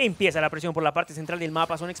diferente. Empieza la presión por la parte central del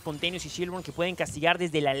mapa, son Expontaneous y Shieldborn que pueden castigar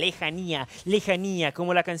desde la lejanía,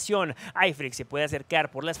 como la canción. Ifrix se puede acercar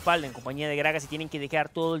por la espalda en compañía de Gragas y tienen que dejar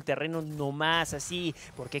todo el terreno nomás así,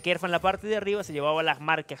 porque Kerfa en la parte de arriba se llevaba la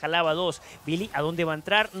marca, jalaba 2. Billy, ¿a dónde va a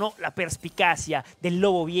entrar? No, la perspicacia del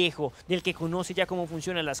lobo viejo, del que conoce ya cómo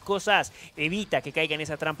funcionan las cosas, evita que caiga en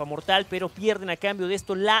esa trampa mortal, pero pierden a cambio de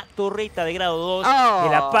esto la torreta de grado 2. De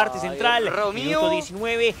la parte central, minuto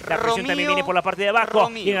 19, la presión también viene por la parte de abajo,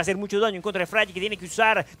 vienen a hacer mucho daño en contra de Fragile, que tiene que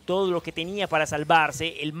usar todo lo que tenía para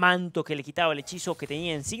salvarse, el manto que le quitaba el hechizo que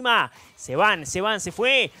tenía encima. Se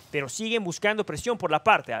fue, pero siguen buscando presión por la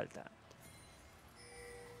parte alta.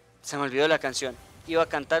 Se me olvidó la canción. Iba a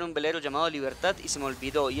cantar un velero llamado Libertad y se me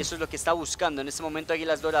olvidó, y eso es lo que está buscando en este momento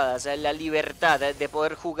Águilas Doradas, la libertad de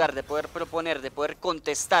poder jugar, de poder proponer, de poder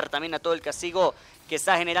contestar también a todo el castigo que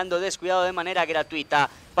está generando Descuidado de manera gratuita.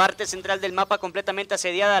 Parte central del mapa completamente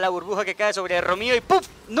asediada, la burbuja que cae sobre Romeo y ¡puf!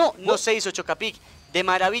 No se hizo Chocapic. De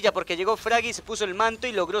maravilla, porque llegó Fraggy, se puso el manto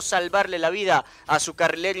y logró salvarle la vida a su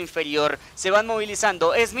carrilero inferior. Se van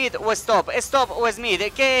movilizando. ¿Smith o Stop? ¿Stop o Smith?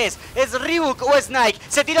 ¿Qué es? ¿Es Reebok o es Nike?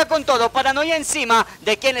 Se tira con todo. Paranoia encima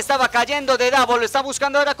de quien estaba cayendo de Davo. Lo está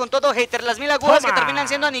buscando ahora con todo Hater. Las 1000 agujas que terminan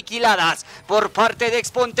siendo aniquiladas por parte de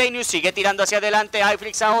Spontaneous. Sigue tirando hacia adelante.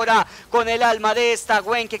 Ifrix ahora con el alma de esta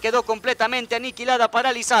Gwen que quedó completamente aniquilada,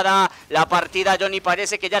 paralizada. La partida, Johnny,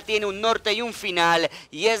 parece que ya tiene un norte y un final.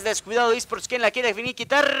 Y es Descuidado Esports quien la quiere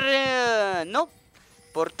quitar. No,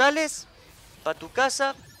 portales para tu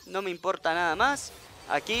casa, no me importa nada más.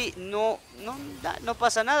 Aquí no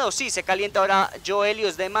pasa nada. O sí, se calienta ahora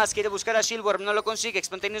Joelios de más. Quiere buscar a Shieldworm, no lo consigue.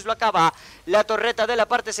 Spontaneous lo acaba. La torreta de la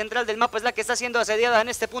parte central del mapa es la que está siendo asediada en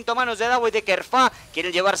este punto a manos de Davo y de Kerfa.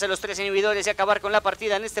 Quieren llevarse los 3 inhibidores y acabar con la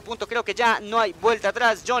partida. En este punto creo que ya no hay vuelta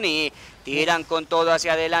atrás, Johnny. Tiran con todo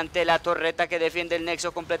hacia adelante la torreta que defiende el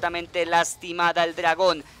nexo, completamente lastimada. El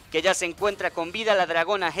dragón que ya se encuentra con vida, la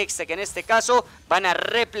dragona Hextech en este caso, van a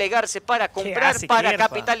replegarse para comprar, para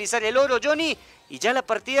capitalizar el oro, Johnny. Y ya la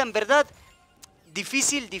partida, en verdad,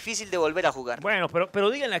 difícil de volver a jugar. Bueno, pero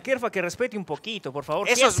díganle a Kerfa que respete un poquito, por favor.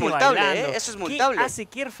 Eso es multable, eso es multable. ¿Qué hace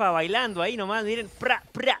Kerfa bailando ahí nomás? Miren,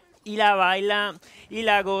 y la baila, y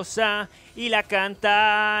la goza, y la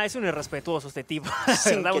canta. Es un irrespetuoso este tipo,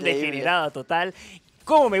 ¿verdad? Un degenerado total.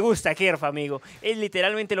 ¿Cómo me gusta Kerf, amigo? Es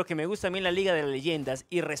literalmente lo que me gusta a mí en la Liga de las Leyendas.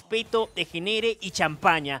 Y respeto, degenere y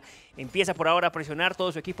champaña. Empieza por ahora a presionar,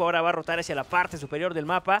 todo su equipo ahora va a rotar hacia la parte superior del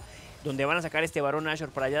mapa, donde van a sacar este Barón Nashor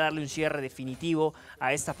para ya darle un cierre definitivo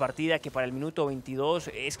a esta partida que para el minuto 22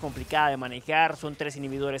 es complicada de manejar. Son 3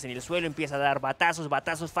 inhibidores en el suelo, empieza a dar batazos,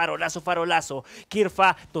 farolazo, farolazo.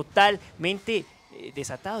 Kerfa totalmente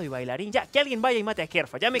desatado y bailarín. Ya, que alguien vaya y mate a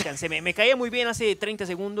Kerfa. Ya me cansé, me caía muy bien hace 30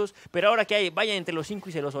 segundos, pero ahora que vayan entre los 5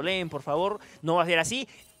 y se los oleen, por favor. No va a ser así.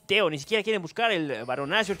 Teo, ni siquiera quieren buscar el Barón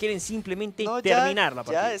Nashor, quieren simplemente terminar la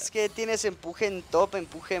partida. Ya, es que tienes empuje en top,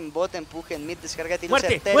 empuje en bot, empuje en mid, descarga tiros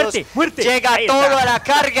muerte, certeros. muerte. Llega todo a la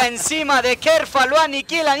carga encima de Kerfa, lo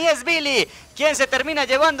aniquilan y es Billy quien se termina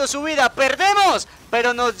llevando su vida. Perdemos,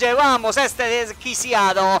 pero nos llevamos a este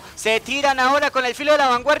desquiciado. Se tiran ahora con el filo de la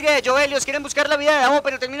vanguardia de Joelios. Quieren buscar la vida de Damo,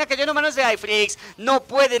 pero termina cayendo en manos de iFreaks. No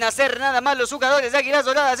pueden hacer nada más los jugadores de Águilas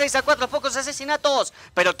Doradas. 6-4, pocos asesinatos,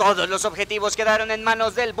 pero todos los objetivos quedaron en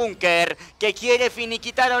manos del búnker, que quiere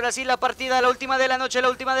finiquitar ahora sí la partida. La última de la noche, la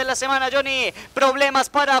última de la semana, Johnny.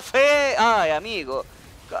 Problemas para Fe. Ay, amigo.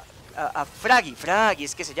 A Fraggy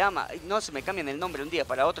es que se llama. No se me cambian el nombre un día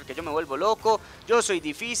para otro, que yo me vuelvo loco. Yo soy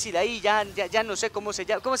difícil ahí, ya no sé cómo se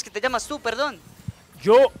llama. ¿Cómo es que te llamas tú, perdón?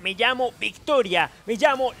 Yo me llamo Victoria, me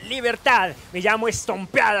llamo Libertad, me llamo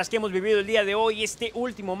Estompeadas que hemos vivido el día de hoy. Este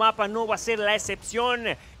último mapa no va a ser la excepción.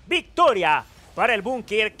 Victoria para el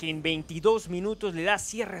búnker, que en 22 minutos le da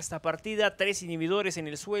cierre a esta partida. 3 inhibidores en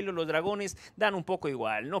el suelo, los dragones dan un poco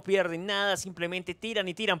igual, no pierden nada, simplemente tiran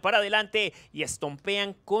y tiran para adelante y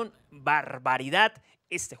estompean con barbaridad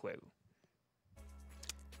este juego.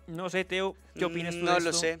 No sé, Teo, ¿qué opinas tú de esto? No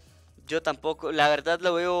lo sé, yo tampoco, la verdad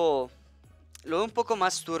lo veo un poco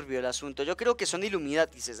más turbio el asunto. Yo creo que son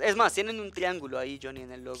Illuminatices. Es más, tienen un triángulo ahí, Johnny,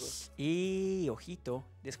 en el logo. Y, ojito,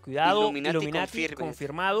 descuidado, Illuminati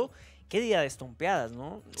confirmado. Qué día de estompeadas,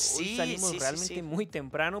 ¿no? Sí, hoy salimos realmente muy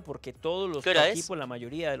temprano porque todos los equipos, la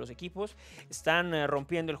mayoría de los equipos, están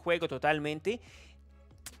rompiendo el juego totalmente.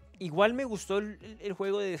 Igual me gustó el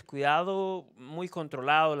juego de descuidado, muy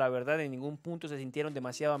controlado, la verdad. En ningún punto se sintieron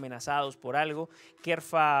demasiado amenazados por algo.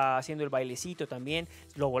 Kerfa haciendo el bailecito también.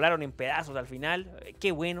 Lo volaron en pedazos al final.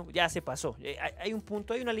 Qué bueno, ya se pasó. Hay un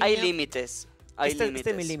punto, hay una línea. Hay límites. Este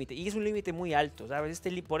es mi límite, y es un límite muy alto, ¿sabes?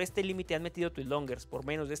 Por este límite han metido Twin Longers, por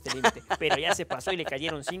menos de este límite. Pero ya se pasó y le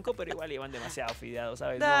cayeron 5, pero igual iban demasiado fideados,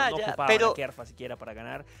 ¿sabes? No ocupaban a Kerfa siquiera para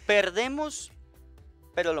ganar. Perdemos,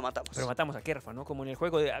 pero lo matamos. Pero matamos a Kerfa, ¿no? Como en el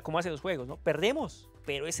juego, como hace los juegos, ¿no? Perdemos,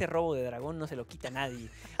 pero ese robo de dragón no se lo quita a nadie.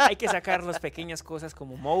 Hay que sacar las pequeñas cosas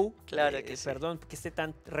como Moe. Claro que sí. Perdón que esté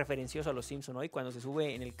tan referencioso a los Simpson hoy, cuando se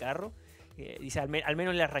sube en el carro. Dice, al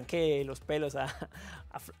menos le arranqué los pelos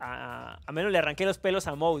al menos le arranqué los pelos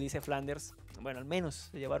a Moe, dice Flanders. Bueno, al menos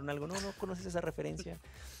se llevaron algo. No conoces esa referencia.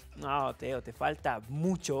 No, Teo, te falta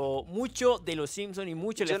mucho de los Simpson y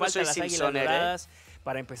mucho le falta a las Águilas Doradas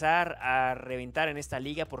para empezar a reventar en esta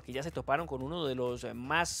liga, porque ya se toparon con uno de los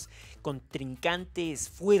más contrincantes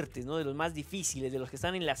fuertes, ¿no? De los más difíciles, de los que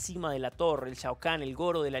están en la cima de la torre, el Shao Kahn, el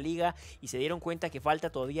Goro de la liga, y se dieron cuenta que falta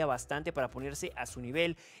todavía bastante para ponerse a su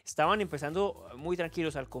nivel. Estaban empezando muy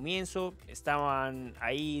tranquilos al comienzo, estaban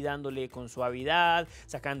ahí dándole con suavidad,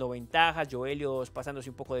 sacando ventajas, Joelios pasándose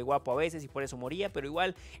un poco de guapo a veces y por eso moría, pero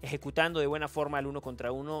igual ejecutando de buena forma el 1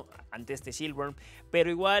 contra 1 ante este Silverm, pero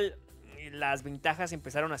igual las ventajas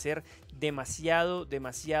empezaron a ser demasiado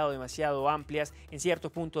amplias en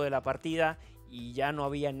cierto punto de la partida, y ya no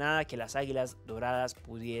había nada que las Águilas Doradas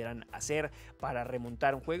pudieran hacer para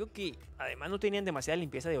remontar un juego que además no tenían demasiada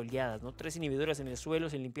limpieza de oleadas, ¿no? 3 inhibidores en el suelo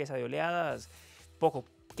sin limpieza de oleadas, poco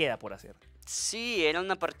queda por hacer. Sí, era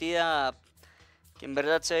una partida que en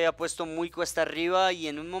verdad se había puesto muy cuesta arriba y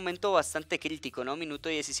en un momento bastante crítico, ¿no? Minuto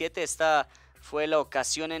 17, esta fue la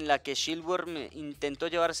ocasión en la que Shieldworm intentó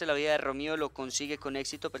llevarse la vida de Romeo, lo consigue con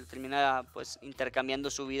éxito, pero termina pues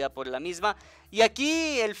intercambiando su vida por la misma. Y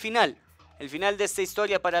aquí el final de esta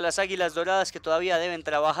historia para las Águilas Doradas, que todavía deben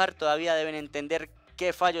trabajar, todavía deben entender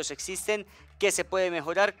qué fallos existen, qué se puede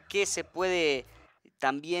mejorar, qué se puede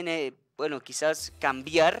también, bueno, quizás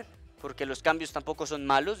cambiar, porque los cambios tampoco son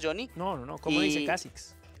malos, Johnny. No, como dice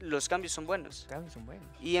Kha'Zix. Los cambios son buenos. Buenos.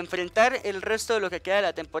 Y enfrentar el resto de lo que queda de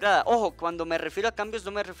la temporada. Ojo, cuando me refiero a cambios, no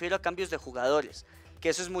me refiero a cambios de jugadores. Que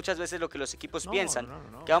eso es muchas veces lo que los equipos piensan.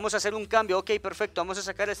 No. Que vamos a hacer un cambio, ok, perfecto, vamos a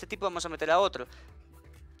sacar a este tipo, vamos a meter a otro.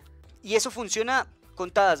 Y eso funciona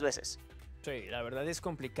contadas veces. Sí, la verdad es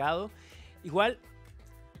complicado. Igual,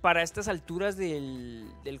 para estas alturas de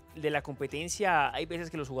la competencia, hay veces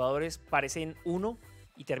que los jugadores parecen uno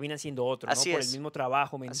y terminan siendo otros, ¿no? Así Por es. el mismo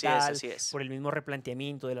trabajo Así mental, así es. por el mismo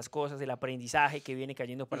replanteamiento de las cosas, del aprendizaje que viene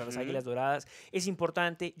cayendo para las Ujú. Águilas Doradas. Es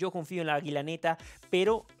importante, yo confío en la Águila Neta,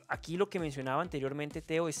 pero aquí lo que mencionaba anteriormente,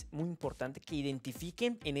 Teo, es muy importante que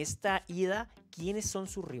identifiquen en esta ida quiénes son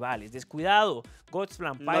sus rivales. Descuidado,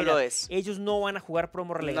 Godsplan, No lo es. ellos no van a jugar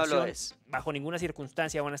promo No relegación. lo es. Bajo ninguna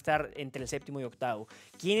circunstancia van a estar entre el séptimo y octavo.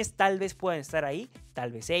 ¿Quiénes tal vez puedan estar ahí?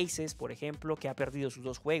 Tal vez Aces, por ejemplo, que ha perdido sus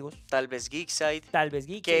 2 juegos. Tal vez Geekside, Tal vez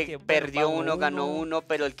Geek, que bueno, perdió pagó uno, ganó uno,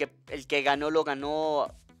 pero el que ganó lo ganó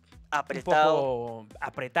apretado. un poco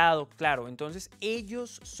apretado, claro. Entonces,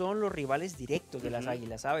 ellos son los rivales directos de las Ujú.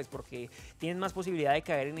 Águilas, ¿sabes? Porque tienen más posibilidad de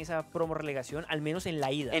caer en esa promo relegación, al menos en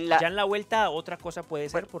la ida. En la- Ya en la vuelta, otra cosa puede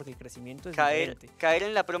ser Bueno, porque el crecimiento es Caer, diferente. caer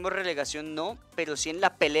en la promo relegación no, pero sí en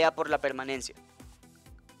la pelea por la permanencia.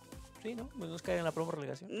 Sí, ¿no? Pues no es caer en la promo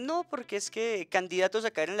relegación. No, porque es que candidatos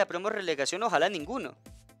a caer en la promo relegación, ojalá ninguno.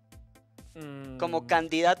 Como Mm,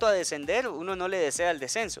 candidato a descender, uno no le desea el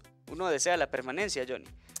descenso, uno desea la permanencia, Johnny.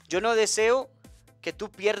 Yo no deseo que tú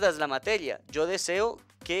pierdas la materia, yo deseo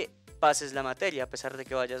que pases la materia a pesar de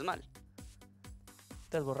que vayas mal.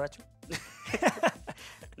 ¿Estás borracho?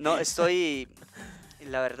 No, estoy...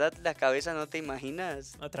 La verdad, la cabeza no te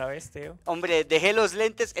imaginas. Otra vez, Teo. Hombre, dejé los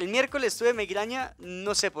lentes. El miércoles tuve migraña,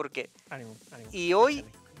 no sé por qué. Ánimo, ánimo. Y hoy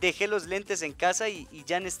Échale. dejé los lentes en casa y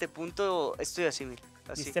ya en este punto estoy así, mira.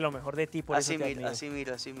 Así, Viste lo mejor de ti, por así eso te miro, admiro. así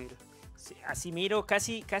miro, así miro. Sí, así miro,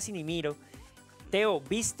 casi ni miro. Teo,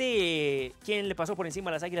 ¿viste quién le pasó por encima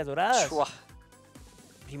a las Águilas Doradas? Chua.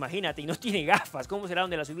 Imagínate, y no tiene gafas. ¿Cómo será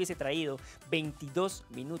donde las hubiese traído? 22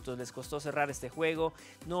 minutos les costó cerrar este juego.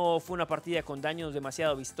 No fue una partida con daños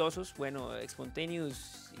demasiado vistosos. Bueno,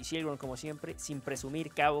 Spontaneous y Shieldron, como siempre, sin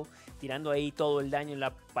presumir cabo, tirando ahí todo el daño en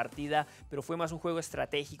la partida. Pero fue más un juego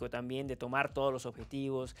estratégico también, de tomar todos los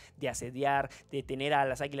objetivos, de asediar, de tener a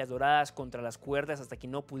las Águilas Doradas contra las cuerdas hasta que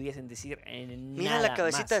no pudiesen decir Mira nada la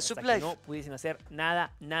cabecita más, de hasta que Sublife. no pudiesen hacer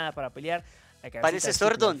nada para pelear. La cabecita Parece de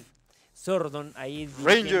Sordon. Sublife. Sordon ahí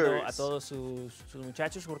Rangers. dirigiendo a todos sus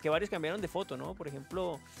muchachos, porque varios cambiaron de foto, ¿no? Por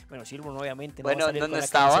ejemplo, bueno, Silver obviamente no Bueno, va a salir ¿dónde con la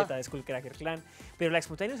estaba? camiseta de Skullcracker Clan, pero la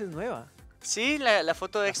Spontaneous es nueva. Sí, la foto de La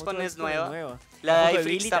foto Expon de es Expon nueva. La La de foto de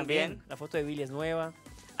iFlix Billy también. La foto de Billy es nueva.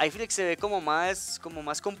 iFlix se ve como más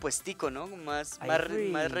compuestico, ¿no? Más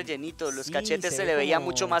iFlix, rellenito. Los sí, cachetes se se ve le veía como-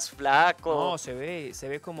 mucho más flaco. No, se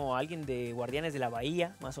ve como alguien de Guardianes de la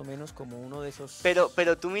Bahía, más o menos como uno de esos. Pero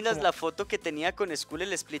tú miras como- la foto que tenía con Skull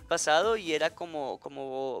el split pasado y era como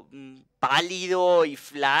pálido y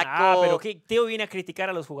flaco. Ah, pero que Teo viene a criticar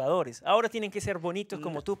a los jugadores. Ahora tienen que ser bonitos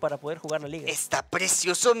como tú para poder jugar la liga. Está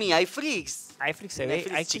precioso mi iFlix. iFlix se Mi ve,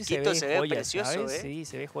 iFlix iFlix chiquito se ve joya, precioso, ¿sabes? ¿eh? Sí,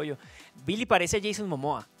 se ve joyo. Billy parece a Jason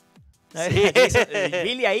Momoa. ¿Sabes? Sí.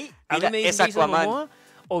 Billy ahí, a Mira, mí me dicen es Jason Aquaman. Momoa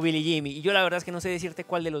o Billy Jimmy. Y yo la verdad es que no sé decirte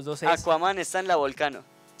cuál de los dos es. Aquaman está en la Volcano.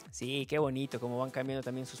 Sí, qué bonito, cómo van cambiando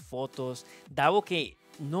también sus fotos. Davo que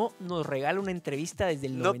no nos regala una entrevista desde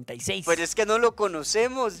el No, 96. Pero es que no lo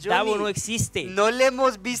conocemos, Johnny. Davo no existe. No le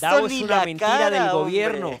hemos visto Davo ni es una la mentira cara, del hombre.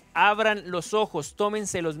 gobierno. Abran los ojos,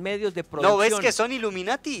 tómense los medios de producción. ¿No ves que son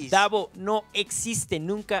Illuminatis? Davo no existe,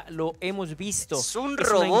 nunca lo hemos visto. Es un una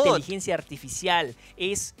robot. inteligencia artificial,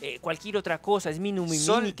 es cualquier otra cosa, es Minu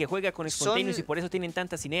Son- Mini que juega con Spontaneous son- y por eso tienen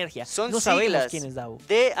tanta sinergia. Son No sabemos siglas. quién es Davo.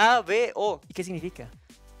 D-A-B-O. ¿Y qué significa?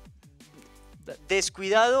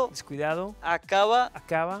 Descuidado, Descuidado, acaba,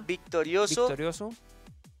 acaba, victorioso. victorioso.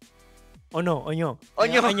 ¿O no? ¿Oño?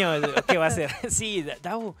 Oño. ¿Qué va a ser? Sí,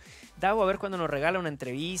 Davo, a ver cuando nos regala una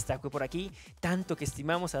entrevista, que por aquí tanto que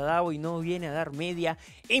estimamos a Davo y no viene a dar media.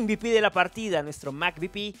 MVP de la partida, nuestro Mac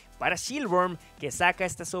VP para Shieldworm, que saca a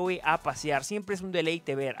esta Zoe a pasear. Siempre es un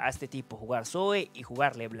deleite ver a este tipo jugar Zoe y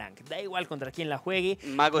jugar LeBlanc. Da igual contra quién la juegue.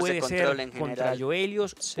 Magos de Puede control ser en contra general.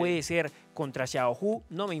 Joelios, Sí. puede ser contra Xiaohu,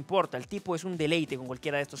 no me importa. El tipo es un deleite con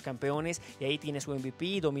cualquiera de estos campeones y ahí tiene su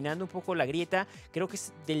MVP dominando un poco la grieta. Creo que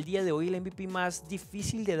es del día de hoy el MVP más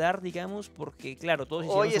difícil de dar, digamos, porque claro, todos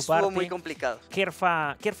hicieron Hoy su estuvo parte. muy complicado.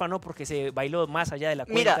 Kerfa no, porque se bailó más allá de la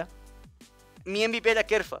Mira, cuenta. Mi MVP era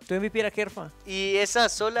Kerfa. Tu MVP era Kerfa. Y esa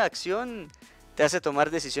sola acción te hace tomar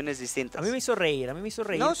decisiones distintas. A mí me hizo reír,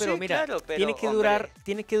 No, pero sí, mira, claro, pero, tiene que hombre,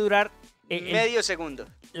 durar medio segundo.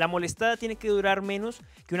 la molestada tiene que durar menos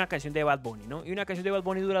que una canción de Bad Bunny, ¿no? Y una canción de Bad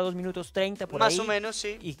Bunny dura 2 minutos 30 por Más ahí. o menos,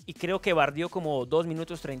 sí. Y creo que bardió como 2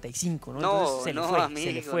 minutos 35, ¿no? No, Entonces se le no, fue,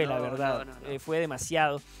 amigo, la no, verdad. no. Fue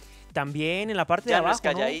demasiado. También en la parte Ya de no abajo, es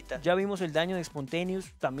calladita. ya vimos el daño de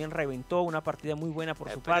Spontaneous, también reventó una partida muy buena por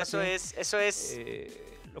su Pero parte. eso es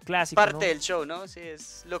Lo clásico, parte ¿no? del show, ¿no? Sí,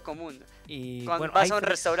 es lo común. Y Cuando bueno, vas a un iFlix-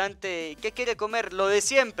 restaurante, ¿qué quiere comer? Lo de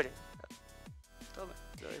siempre. Toma.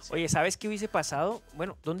 lo decía. Oye, ¿sabes qué hubiese pasado?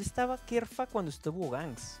 Bueno, ¿dónde estaba Kerfa cuando estuvo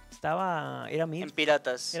Gangs? Era mid. En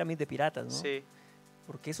Piratas. Era mid de Piratas, ¿no? Sí.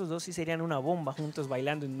 Porque esos dos sí serían una bomba juntos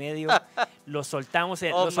bailando en medio. Los soltamos.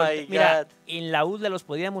 Oh my Mira, God. en la UDLA los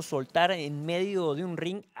podíamos soltar en medio de un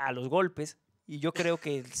ring a los golpes. Y yo creo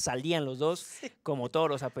que salían los dos como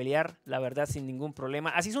toros a pelear, la verdad, sin ningún problema.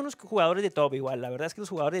 Así son los jugadores de top igual. La verdad es que los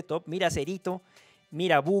jugadores de top, mira Cerito,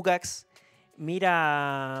 mira Bugax,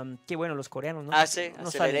 mira, qué bueno, los coreanos, ¿no? Ace, No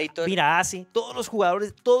Accelerator. sale. Mira Ace, todos los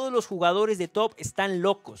jugadores de top están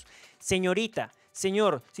locos. Señorita,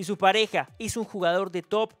 señor, si su pareja es un jugador de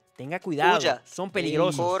top, tenga cuidado, Huya. son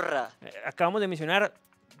peligrosos. Corra. Acabamos de mencionar,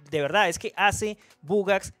 de verdad, es que Ace,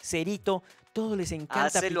 Bugax, Cerito, todos les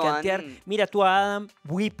encanta Ace lo picantear. han- Mira tú a Adam,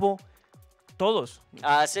 Wipo, todos.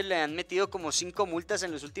 A Ace le han metido como 5 multas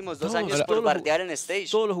en los últimos 2 Todos, años todos por los- bardear en stage.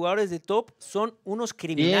 Todos los jugadores de top son unos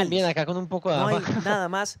Bien, criminales. bien, acá con un poco de No hay agua. nada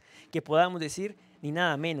más que podamos decir, ni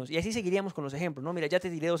nada menos. Y así seguiríamos con los ejemplos, ¿no? Mira, ya te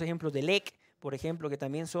diré 2 ejemplos de Lek, por ejemplo, que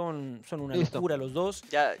también son una Listo. locura los dos.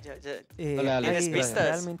 Ya. Dale, dale, Hay ¿tienes pistas?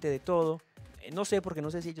 realmente de todo. No sé, porque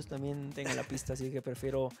no sé si ellos también tengan la pista, así que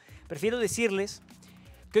prefiero decirles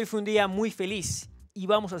que hoy fue un día muy feliz y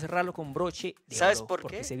vamos a cerrarlo con broche de ¿Sabes oro, por qué?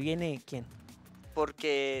 porque se viene, ¿quién?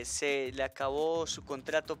 Porque se le acabó su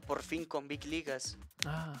contrato por fin con Big Ligas.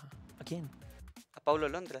 ¿A quién? A Paulo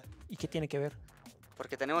Londra. ¿Y qué tiene que ver?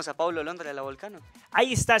 Porque tenemos a Paulo Londra de la Volcano.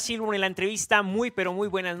 Ahí está Silverworm en la entrevista. Muy, pero muy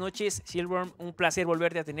buenas noches. Silverworm, un placer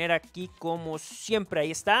volverte a tener aquí como siempre.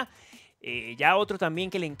 Ahí está. Ya otro también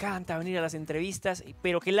que le encanta venir a las entrevistas,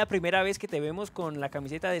 pero que es la primera vez que te vemos con la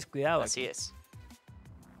camiseta Descuidado. Así es.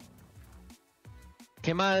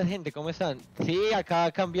 ¿Qué más, gente? ¿Cómo están? Sí,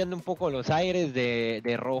 acá cambiando un poco los aires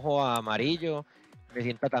de rojo a amarillo. Me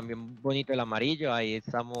sienta también bonito el amarillo. Ahí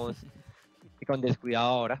estamos con descuidado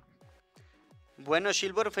ahora. Bueno,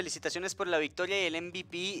 Shilborn, felicitaciones por la victoria y el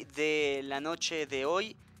MVP de la noche de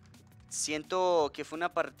hoy. Siento que fue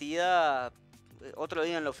una partida, otro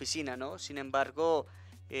día en la oficina, ¿no? Sin embargo,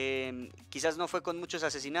 quizás no fue con muchos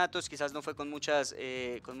asesinatos, quizás no fue con muchos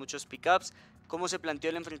pickups. ¿Cómo se planteó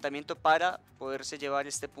el enfrentamiento para poderse llevar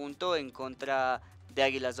este punto en contra de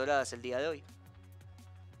Águilas Doradas el día de hoy?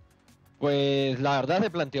 Pues la verdad se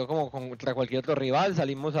planteó como contra cualquier otro rival.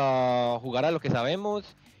 Salimos a jugar a lo que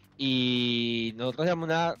sabemos. Y nosotros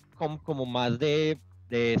éramos como más de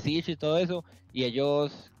siege y todo eso. Y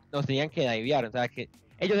ellos nos tenían que divear. O sea, que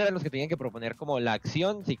ellos eran los que tenían que proponer como la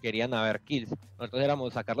acción si querían haber kills. Nosotros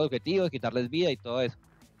éramos sacar los objetivos, quitarles vida y todo eso.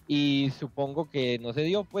 Y supongo que no se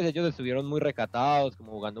dio, pues ellos estuvieron muy recatados,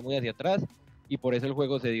 como jugando muy hacia atrás. Y por eso el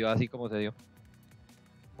juego se dio así como se dio.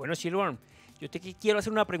 Bueno, Silverworm, yo te quiero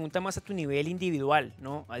hacer una pregunta más a tu nivel individual,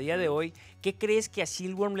 ¿no? A día de hoy, ¿qué crees que a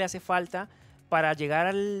Silverworm le hace falta para llegar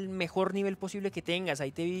al mejor nivel posible que tengas?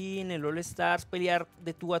 Ahí te vi en el All Stars pelear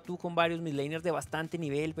de tú a tú con varios midlaners de bastante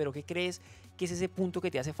nivel, pero ¿qué crees que es ese punto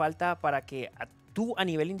que te hace falta para que tú a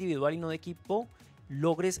nivel individual y no de equipo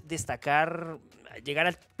logres destacar, llegar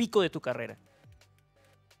al pico de tu carrera?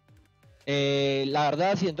 La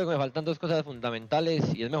verdad siento que me faltan 2 cosas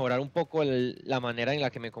fundamentales y es mejorar un poco la manera en la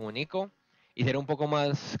que me comunico y ser un poco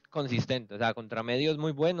más consistente. O sea, contra medios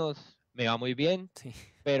muy buenos me va muy bien, Sí.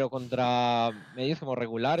 pero contra medios como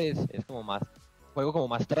regulares es como más, juego como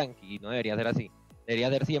más tranqui, no debería ser así. Debería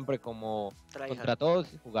ser siempre como contra todos,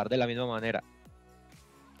 jugar de la misma manera.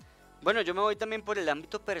 Bueno, yo me voy también por el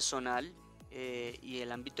ámbito personal y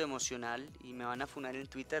el ámbito emocional, y me van a funar en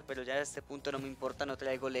Twitter, pero ya a este punto no me importa, no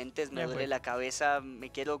traigo lentes, me Ya duele fue. la cabeza, me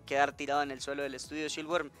quiero quedar tirado en el suelo del estudio.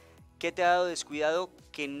 Shilworm, ¿qué te ha dado descuidado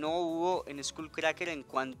que no hubo en Skullcracker en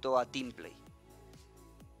cuanto a teamplay?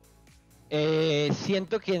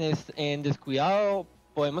 Siento que en descuidado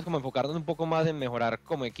podemos como enfocarnos un poco más en mejorar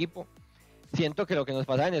como equipo. Siento que lo que nos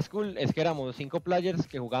pasaba en Skull es que éramos 5 players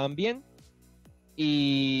que jugaban bien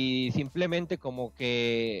y simplemente como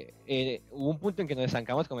que hubo un punto en que nos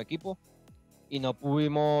estancamos como equipo y no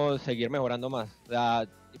pudimos seguir mejorando más. O sea,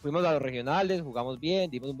 fuimos a los regionales, jugamos bien,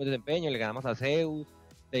 dimos un buen desempeño, le ganamos a Zeus,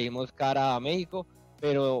 le dimos cara a México,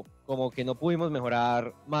 pero como que no pudimos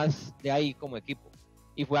mejorar más de ahí como equipo.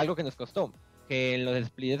 Y fue algo que nos costó, que en los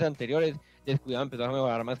splits anteriores Descuidado empezó a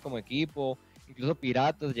mejorar más como equipo, incluso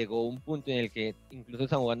Piratas llegó a un punto en el que incluso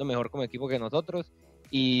están jugando mejor como equipo que nosotros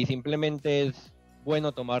y simplemente es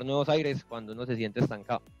bueno tomar nuevos aires cuando uno se siente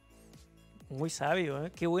estancado. Muy sabio,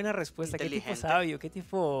 ¿eh? Qué buena respuesta, qué tipo Inteligente. sabio, qué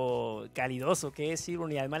tipo calidoso que es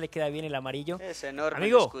Silverworm, y además le queda bien el amarillo. Es enorme el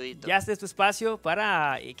Amigo, escudito. ya este es tu espacio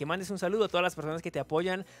para que mandes un saludo a todas las personas que te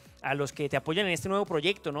apoyan, a los que te apoyan en este nuevo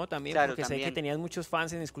proyecto, ¿no? También, Claro, porque sé también. que tenías muchos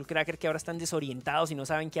fans en Skullcracker que ahora están desorientados y no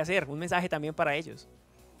saben qué hacer. Un mensaje también para ellos.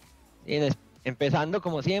 Y Empezando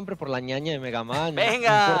como siempre por la ñaña de Megaman.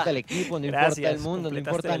 ¡Venga! No importa el equipo, no importa el mundo, no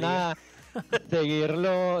importa nada.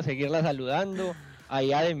 Seguirla saludando.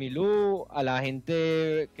 Ahí a Demilú, a la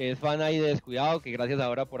gente que es fan ahí de Descuidado, que gracias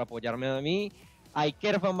ahora por apoyarme a mí. Ahí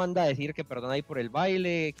Kerfa manda a decir que perdona ahí por el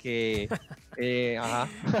baile, que... ajá.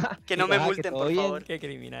 Que no me multen, por favor. Qué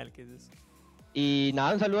criminal que es eso. Y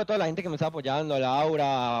nada, un saludo a toda la gente que me está apoyando, a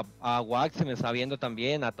Laura, a Wax, se me está viendo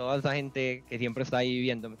también, a toda esa gente que siempre está ahí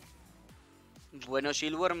viéndome. Bueno,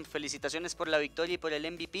 Shieldworm, felicitaciones por la victoria y por el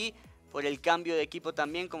MVP, por el cambio de equipo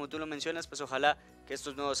también, como tú lo mencionas, pues ojalá que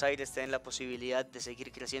estos nuevos aires te den la posibilidad de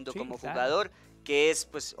seguir creciendo como jugador, que es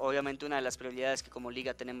pues obviamente una de las prioridades que como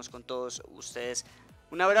liga tenemos con todos ustedes.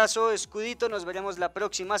 Un abrazo, Escudito, nos veremos la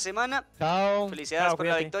próxima semana. Chao. Felicidades Chao, por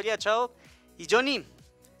cuídate. la victoria, chao. Y Johnny.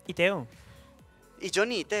 Y Teo. Y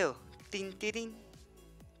Teo. Tin, tirin.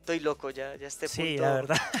 Estoy loco ya este punto. Sí, la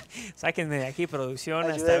verdad. Sáquenme de aquí, producción.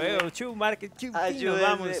 Ayúdenme. Hasta luego. Chu, market, chu, nos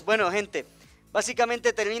vamos. Bueno, gente,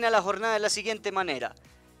 básicamente termina la jornada de la siguiente manera.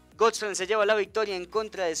 Godsland se lleva la victoria en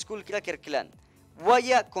contra de Skullcracker Clan.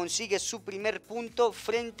 Waya consigue su primer punto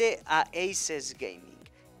frente a Aces Gaming.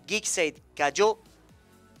 Geekside cayó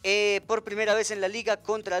por primera vez en la liga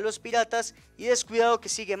contra los Piratas y Descuidado que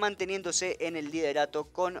sigue manteniéndose en el liderato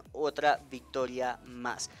con otra victoria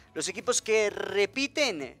más. Los equipos que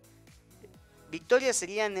repiten victorias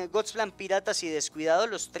serían Godsplan, Piratas y Descuidado,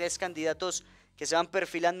 los tres candidatos que se van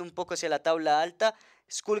perfilando un poco hacia la tabla alta.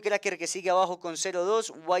 Skullcracker que sigue abajo con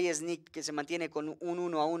 0-2, Y-Sneak que se mantiene con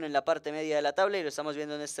un 1-1 en la parte media de la tabla y lo estamos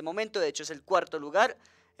viendo en este momento, de hecho es el cuarto lugar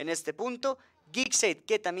en este punto. Geekside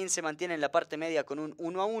que también se mantiene en la parte media con un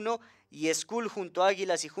 1-1 y Skull junto a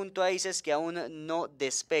Águilas y junto a Aces que aún no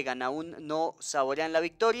despegan, aún no saborean la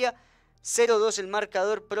victoria. 0-2 el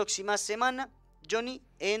marcador próxima semana, Johnny,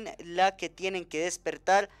 en la que tienen que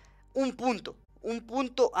despertar un punto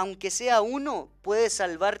aunque sea uno puede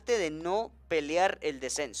salvarte de no pelear el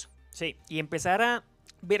descenso. Sí, y empezar a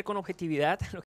ver con objetividad lo